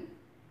capture me?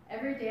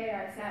 Every day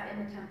I sat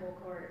in the temple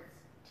courts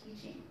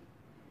teaching,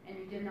 and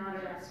you did not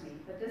arrest me.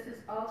 But this has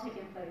all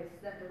taken place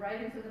that the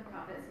writings of the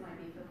prophets might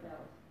be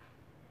fulfilled.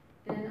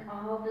 Then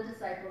all the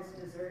disciples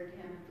deserted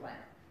him and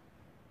fled.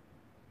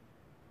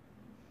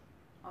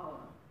 All of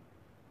them.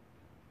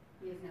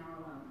 He is now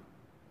alone.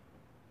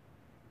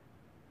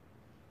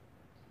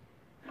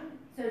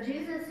 So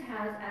Jesus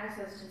has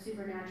access to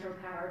supernatural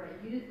power,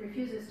 but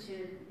refuses to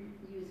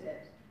use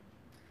it.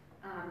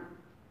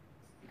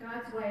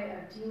 God's way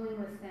of dealing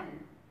with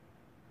sin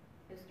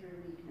is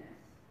through weakness.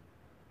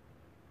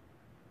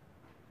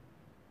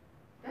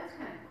 That's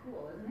kind of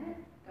cool, isn't it?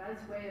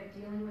 God's way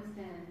of dealing with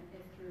sin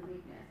is through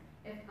weakness.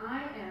 If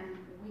I am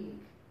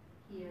weak,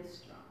 he is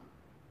strong.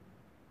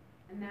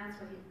 And that's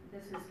what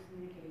this is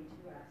communicating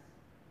to us.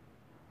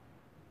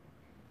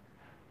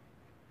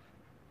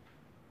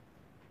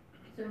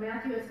 So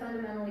Matthew is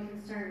fundamentally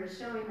concerned with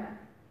showing that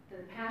the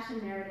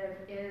passion narrative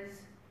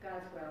is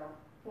God's will,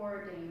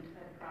 foreordained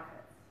by the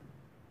prophets.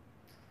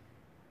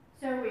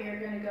 So we are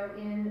going to go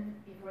in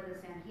before the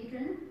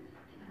Sanhedrin.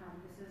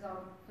 This is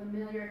all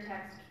familiar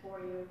text for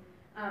you.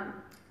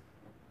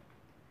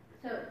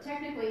 So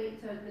technically,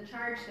 the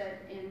charge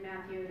that in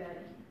Matthew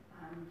that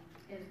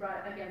is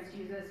brought against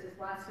Jesus is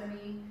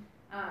blasphemy.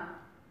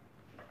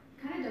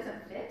 Kind of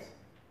doesn't fit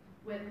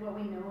with what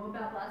we know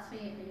about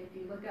blasphemy. If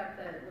you look up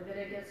the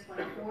Leviticus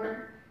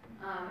 24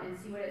 and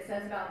see what it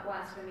says about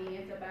blasphemy,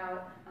 it's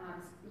about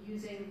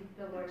using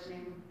the Lord's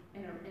name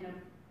in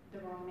the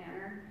wrong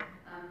manner,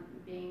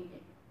 being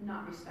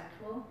not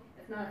respectful.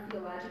 It's not a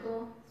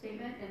theological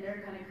statement, and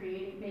they're kind of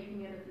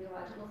making it a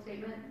theological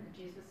statement.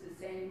 Jesus is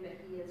saying that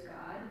he is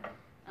God.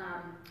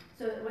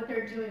 So what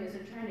they're doing is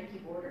they're trying to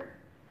keep order,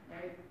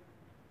 right?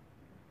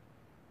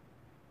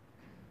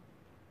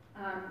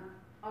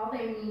 All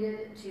they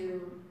needed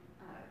to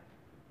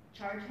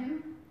charge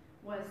him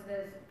was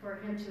this, for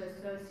him to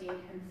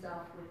associate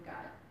himself with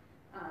God.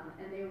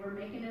 And they were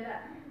making it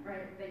up,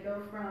 right? They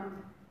go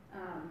from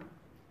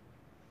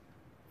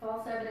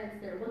false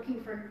evidence, they're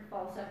looking for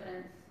false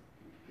evidence,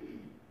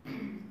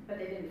 but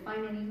they didn't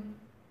find any.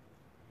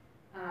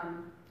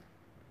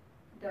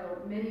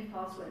 Though many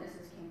false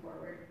witnesses came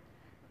forward.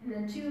 And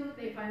then two,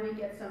 they finally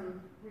get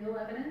some real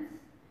evidence.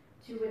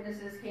 Two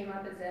witnesses came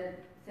up and said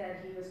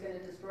he was going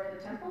to destroy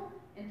the temple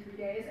in 3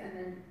 days, and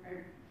then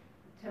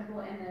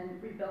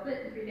rebuild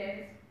it in 3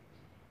 days.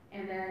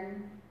 And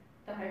then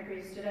the high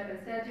priest stood up and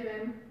said to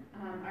him,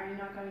 are you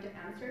not going to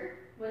answer?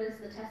 What is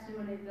the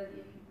testimony that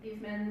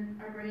these men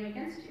are bringing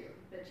against you?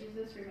 But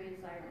Jesus remained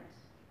silent.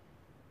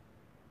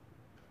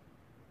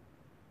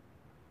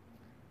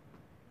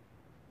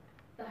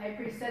 The high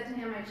priest said to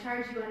him, I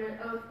charge you under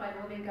oath by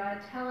the living God,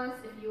 tell us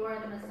if you are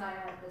the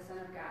Messiah, the Son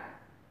of God.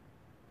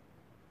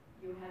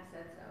 You have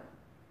said so,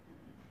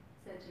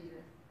 said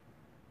Jesus.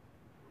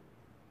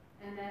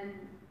 And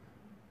then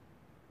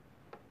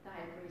the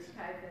high priest,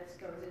 Caiaphas,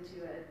 goes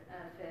into a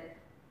fit.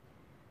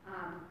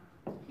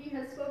 He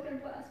has spoken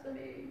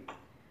blasphemy.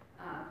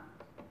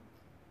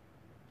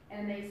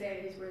 And they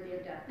say he's worthy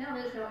of death. Now,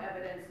 there's no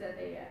evidence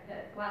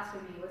that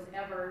blasphemy was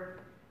ever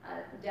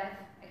death,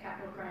 a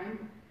capital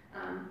crime.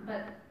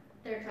 But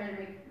they're trying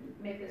to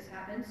make this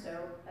happen, so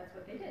that's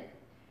what they did.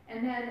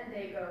 And then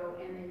they go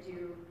and they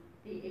do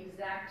the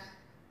exact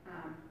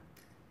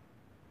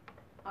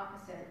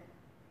opposite.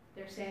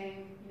 They're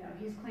saying,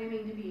 he's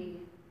claiming to be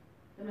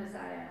the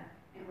Messiah,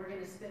 and we're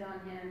going to spit on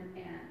him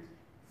and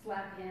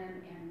slap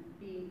him and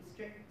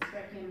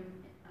strike him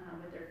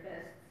with their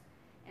fists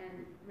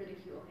and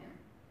ridicule him.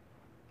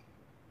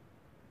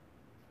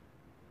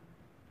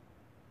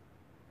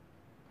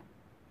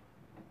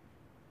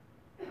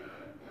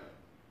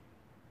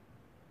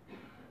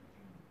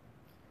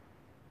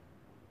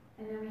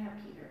 And then we have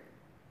Peter,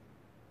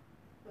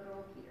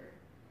 little Peter.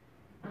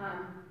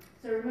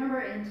 So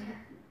remember in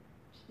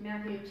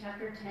Matthew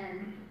chapter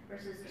 10,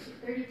 verses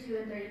 32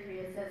 and 33,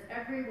 it says,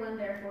 everyone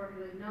therefore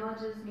who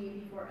acknowledges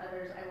me before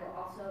others, I will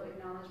also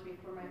acknowledge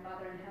before my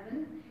Father in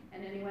heaven.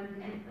 And anyone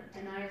who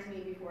denies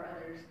me before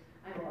others,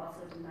 I will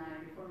also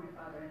deny before my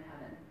Father in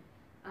heaven.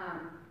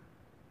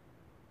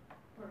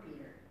 Poor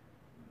Peter.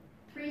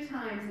 3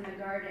 times in the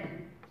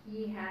garden,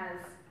 he has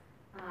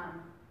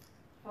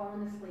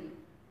fallen asleep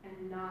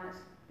and not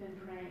been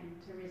praying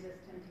to resist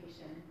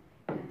temptation.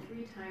 And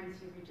 3 times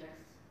he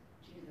rejects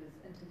Jesus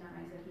and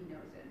denies that he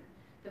knows him.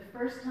 The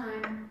first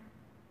time,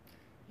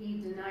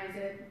 he denies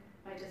it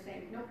by just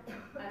saying, nope,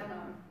 I don't know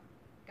him.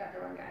 Got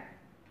the wrong guy.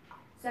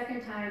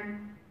 Second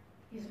time,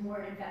 he's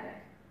more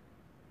emphatic.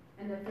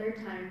 And the third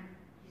time,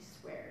 he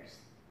swears.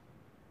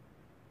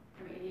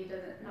 I mean, he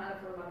doesn't, not a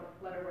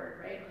 4-letter word,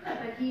 right?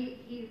 But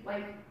he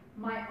like,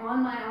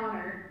 on my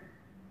honor,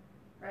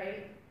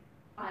 right?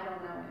 I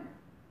don't know him.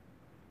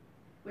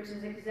 Which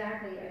is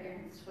exactly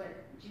against what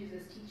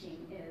Jesus'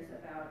 teaching is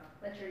about.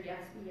 Let your yes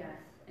be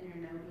yes, and your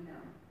no be no.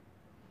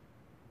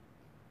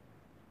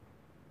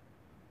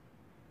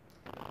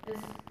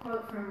 This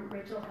quote from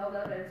Rachel Held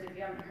Evans, if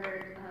you haven't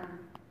heard,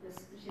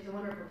 she's a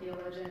wonderful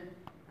theologian,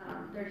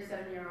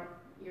 37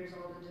 years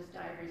old and just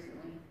died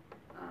recently.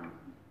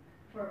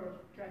 Horrible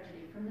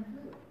tragedy from the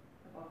flu,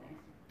 of all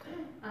things.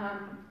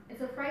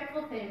 It's a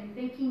frightful thing,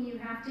 thinking you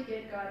have to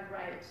get God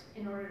right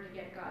in order to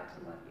get God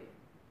to love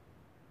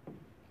you.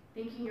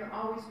 Thinking you're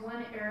always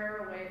one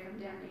error away from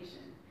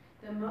damnation.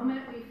 The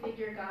moment we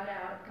figure God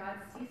out, God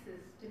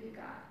ceases to be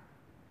God.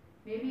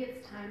 Maybe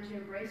it's time to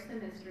embrace the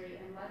mystery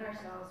and let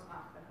ourselves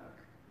off the hook.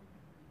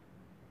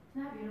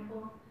 Isn't that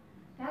beautiful?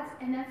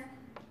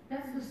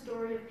 That's the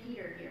story of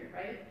Peter here,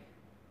 right?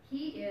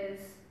 He is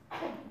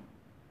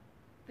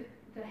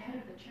the head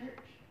of the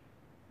church,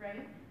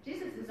 right?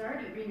 Jesus has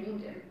already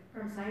renamed him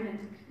from Simon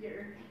to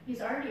Peter.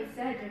 He's already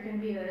said you're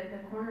going to be the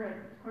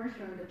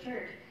cornerstone of the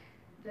church,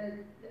 the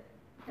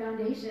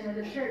foundation of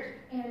the church.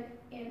 And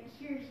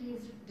here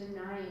he's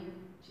denying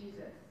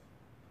Jesus.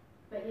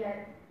 But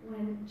yet,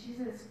 when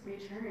Jesus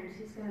returns,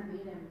 he's going to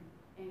meet him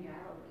in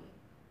Galilee.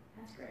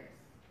 That's grace.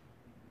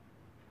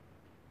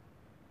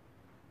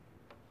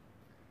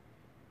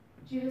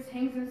 Judas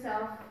hangs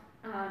himself.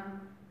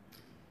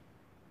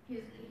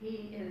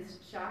 He is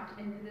shocked,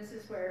 and this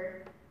is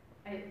where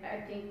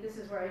I think this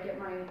is where I get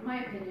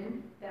my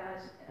opinion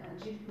that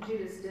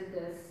Judas did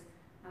this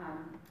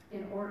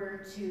in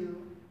order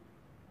to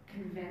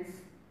convince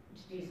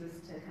Jesus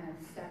to kind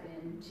of step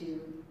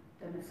into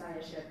the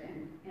messiahship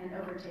and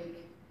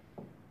overtake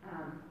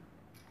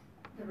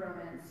the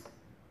Romans.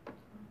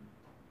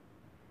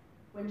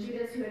 When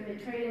Judas, who had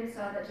betrayed him,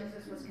 saw that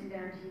Jesus was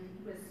condemned,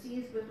 he was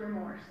seized with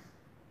remorse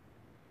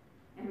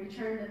and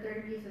returned the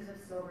 30 pieces of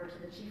silver to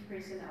the chief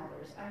priests and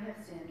elders. I have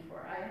sinned,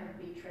 for I have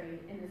betrayed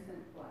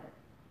innocent blood.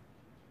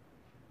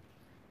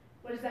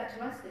 What is that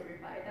to us? They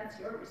replied. That's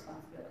your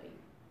responsibility.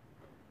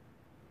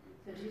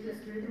 So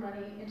Jesus threw the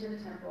money into the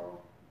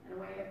temple and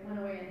went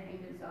away and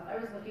hanged himself. I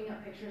was looking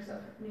up pictures of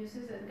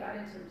nooses and got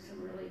into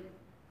some really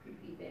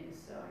creepy things,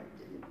 so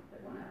I didn't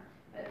put one up.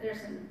 But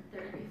there's some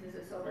 30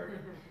 pieces of silver.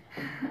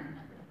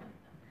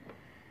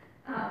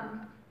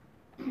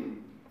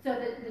 So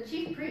the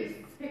chief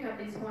priests pick up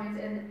these coins,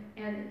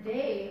 and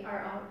they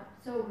are all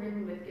so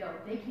ridden with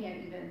guilt, they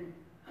can't even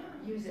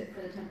use it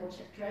for the temple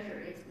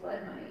treasury. It's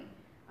blood money.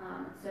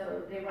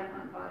 So they went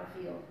out and bought a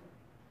field.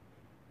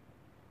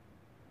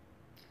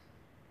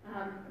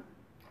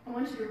 I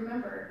want you to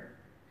remember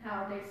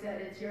how they said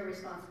it's your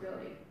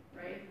responsibility,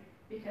 right?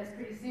 Because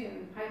pretty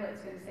soon,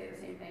 Pilate's going to say the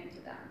same thing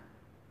to them.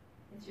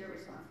 It's your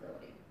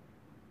responsibility.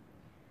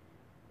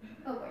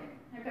 Oh, wait,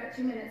 I've got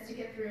 2 minutes to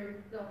get through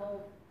the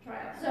whole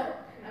trial, so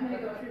I'm going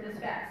to go through this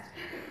fast.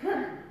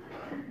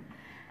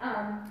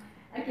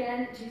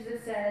 Again,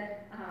 Jesus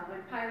said,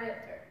 when Pilate,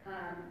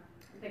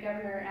 the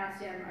governor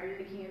asked him, are you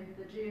the king of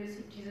the Jews?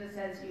 Jesus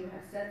says, you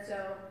have said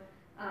so.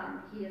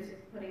 He is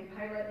putting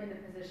Pilate in the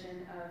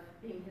position of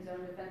being his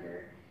own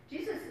defender.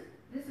 Jesus,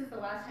 this is the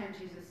last time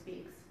Jesus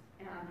speaks.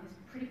 He's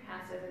pretty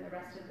passive in the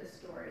rest of this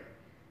story.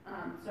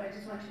 So I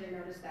just want you to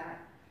notice that.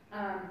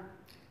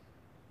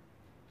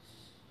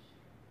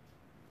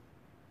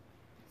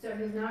 So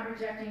he's not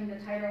rejecting the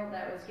title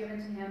that was given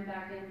to him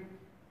back in,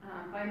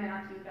 by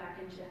Matthew back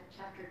in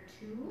chapter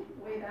 2,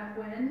 way back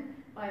when,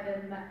 by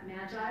the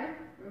Magi.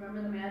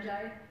 Remember the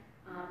Magi?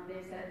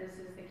 They said, this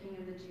is the king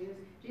of the Jews.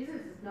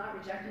 Jesus is not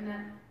rejecting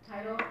that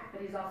title,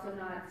 but he's also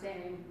not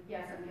saying,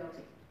 yes, I'm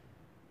guilty,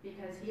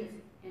 because he is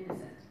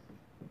innocent.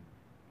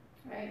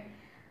 Right?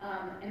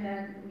 And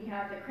then we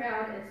have the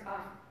crowd is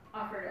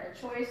offered a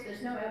choice.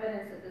 There's no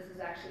evidence that this is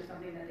actually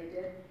something that they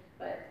did,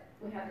 but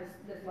we have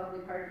this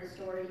lovely part of the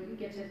story. You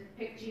get to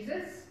pick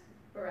Jesus,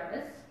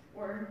 Barabbas,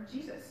 or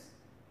Jesus,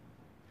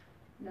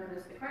 known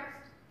as the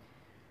Christ.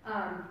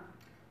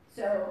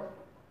 So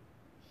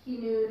he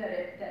knew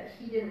that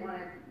he didn't want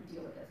to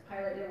deal with this.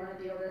 Pilate didn't want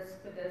to deal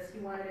with this. He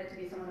wanted it to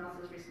be someone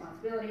else's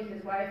responsibility.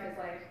 His wife is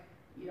like,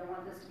 you don't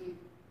want this to be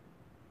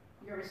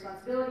your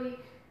responsibility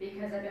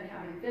because I've been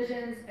having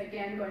visions.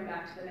 Again, going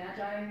back to the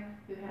Magi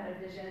who had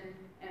a vision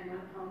and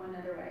went home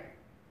another way.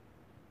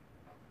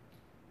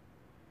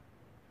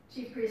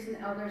 Chief priests and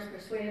elders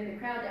persuaded the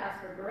crowd to ask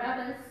for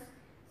Barabbas,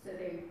 so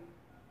they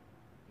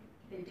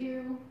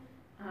do.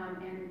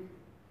 And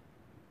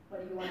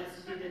what do you want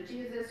us to do to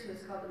Jesus, who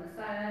is called the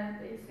Messiah?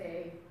 They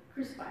say,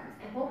 crucify him.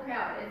 It's the whole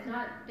crowd. It's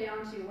not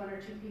down to one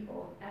or two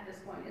people at this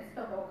point. It's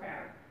the whole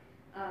crowd.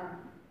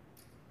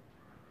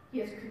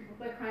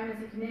 What crime has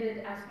he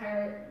committed? Asked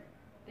Pilate.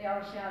 They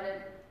all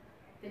shouted.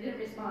 They didn't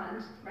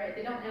respond, right?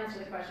 They don't answer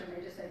the question.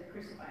 They just said,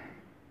 crucify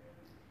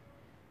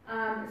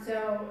him.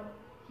 So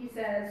he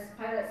says,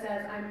 Pilate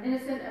says, I'm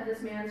innocent of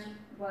this man's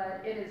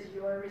blood. It is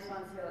your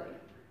responsibility,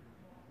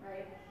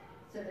 right?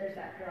 So there's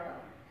that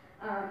parallel.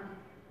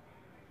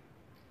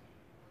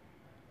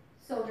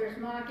 Soldiers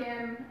mock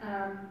him.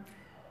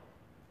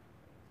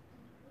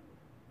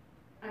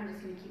 I'm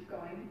just going to keep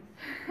going.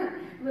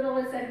 Little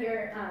is said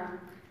here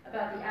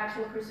about the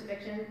actual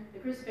crucifixion. The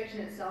crucifixion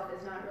itself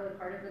is not really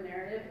part of the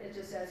narrative. It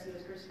just says he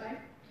was crucified.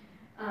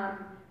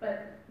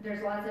 But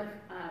there's lots of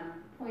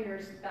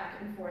pointers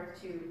back and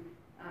forth to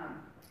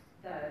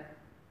the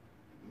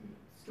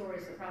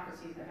stories, the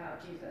prophecies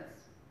about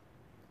Jesus,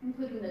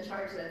 including the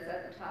charge that's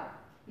at the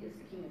top. He is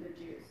the King of the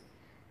Jews.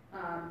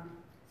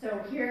 So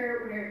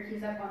here, where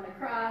he's up on the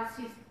cross,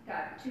 he's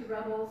got two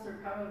rebels, or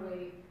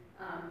probably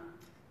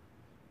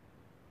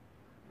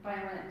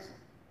violent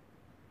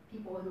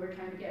people who are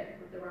trying to get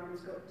the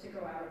Romans to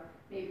go out,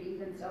 maybe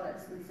even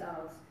zealots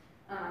themselves.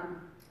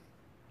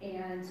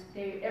 And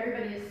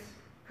everybody is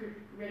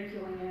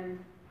ridiculing him,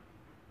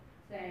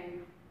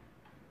 saying,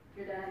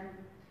 you're done,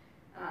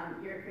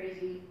 you're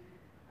crazy.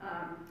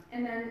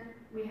 And then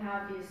we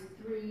have these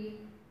three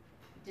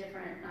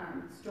different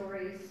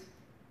stories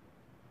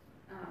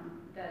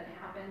that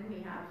happen.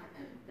 We have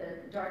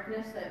the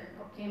darkness that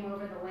came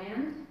over the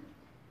land.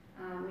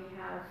 We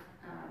have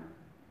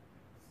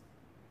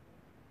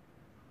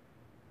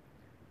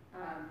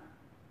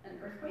an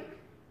earthquake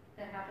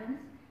that happens,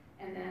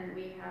 and then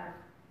we have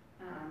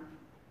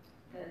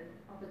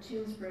all the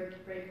tombs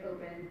break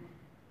open,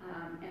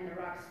 and the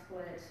rocks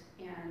split,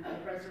 and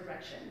the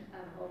resurrection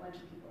of a whole bunch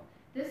of people.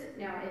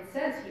 Now it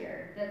says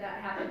here that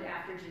happened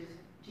after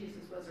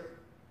Jesus was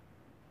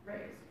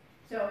raised.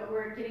 So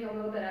we're getting a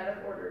little bit out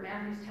of order.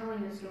 Matthew's telling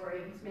his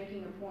story, he's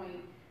making a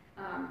point,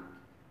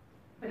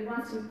 but he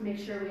wants to make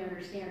sure we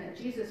understand that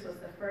Jesus was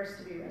the first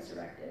to be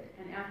resurrected,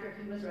 and after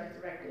he was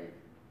resurrected,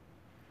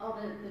 all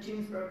the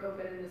tombs broke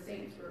open and the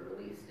saints were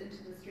released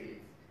into the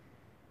streets.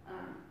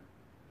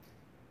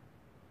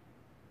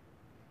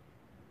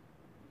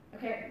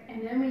 Okay,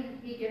 and then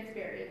he gets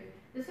buried.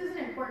 This is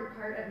an important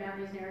part of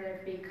Matthew's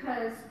narrative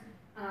because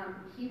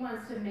he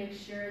wants to make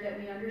sure that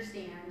we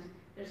understand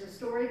there's a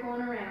story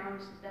going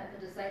around that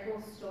the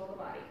disciples stole the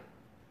body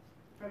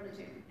from the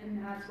tomb,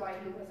 and that's why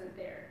he wasn't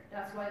there.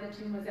 That's why the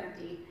tomb was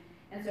empty.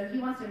 And so he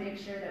wants to make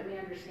sure that we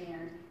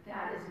understand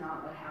that is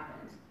not what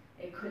happened.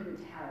 It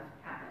couldn't have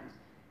happened.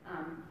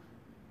 I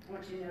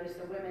want you to notice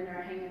the women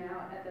are hanging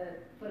out at the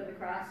foot of the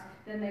cross.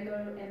 Then they go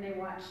and they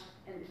watch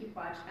and keep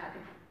watch at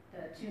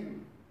the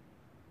tomb.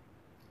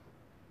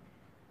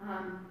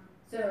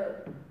 So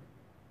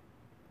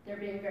they're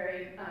being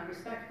very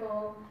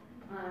respectful.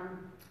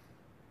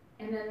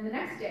 And then the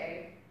next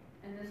day,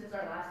 and this is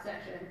our last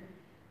section,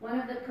 one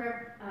of the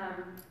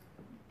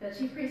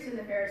chief priests and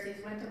the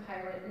Pharisees went to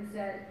Pilate and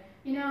said,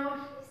 you know,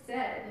 he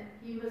said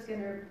he was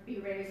going to be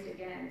raised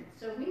again,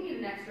 so we need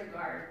an extra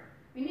guard.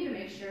 We need to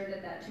make sure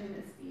that tomb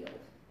is sealed,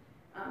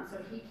 so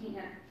he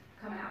can't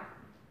come out.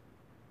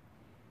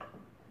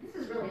 This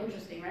is really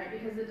interesting, right?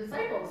 Because the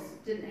disciples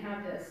didn't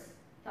have this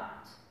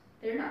thought.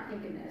 They're not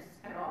thinking this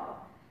at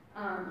all.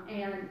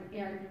 And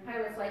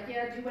Pilate's like,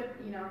 yeah, do what,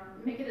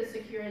 make it as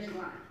secure as you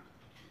want,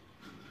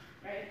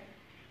 right?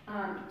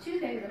 Two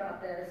things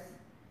about this.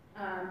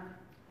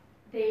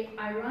 They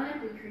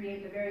ironically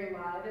create the very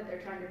lie that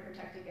they're trying to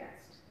protect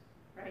against,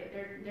 right?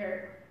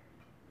 They're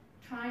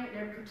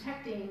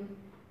protecting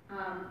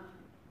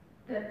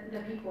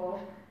the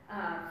people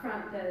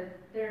from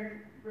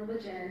their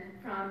religion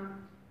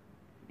from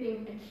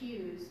being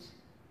accused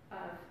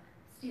of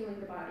stealing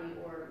the body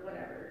or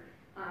whatever.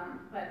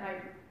 But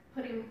by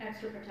putting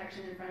extra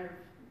protection in front of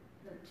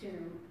the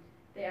tomb,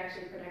 they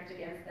actually protect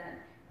against that.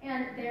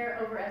 And they're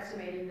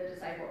overestimating the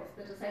disciples.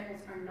 The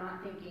disciples are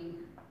not thinking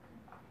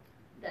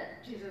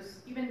that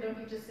Jesus, even though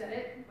he just said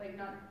it, like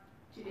not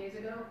 2 days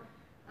ago,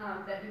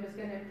 that he was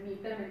going to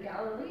meet them in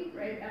Galilee,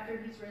 right after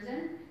he's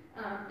risen.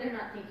 They're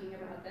not thinking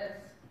about this.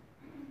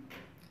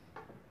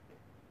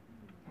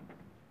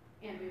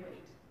 And we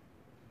wait.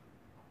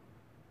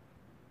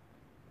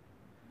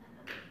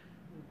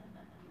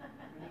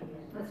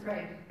 Let's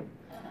pray.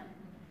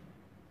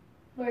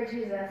 Lord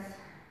Jesus,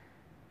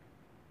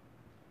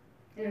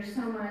 there's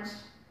so much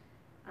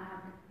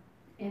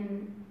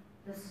in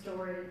this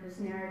story, this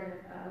narrative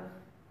of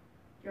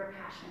your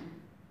passion.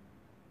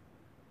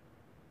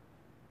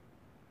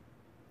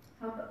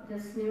 Help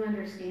this new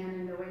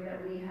understanding, the way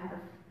that we have,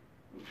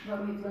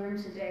 what we've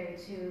learned today,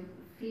 to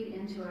feed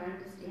into our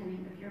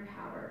understanding of your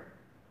power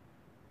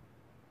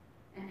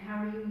and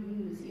how you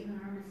use even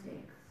our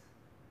mistakes,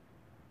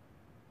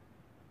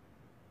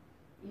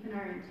 even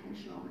our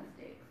intentional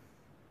mistakes,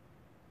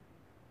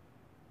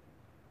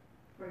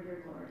 for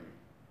your glory,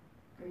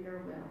 for your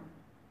will.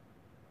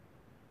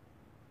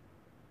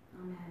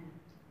 Amen.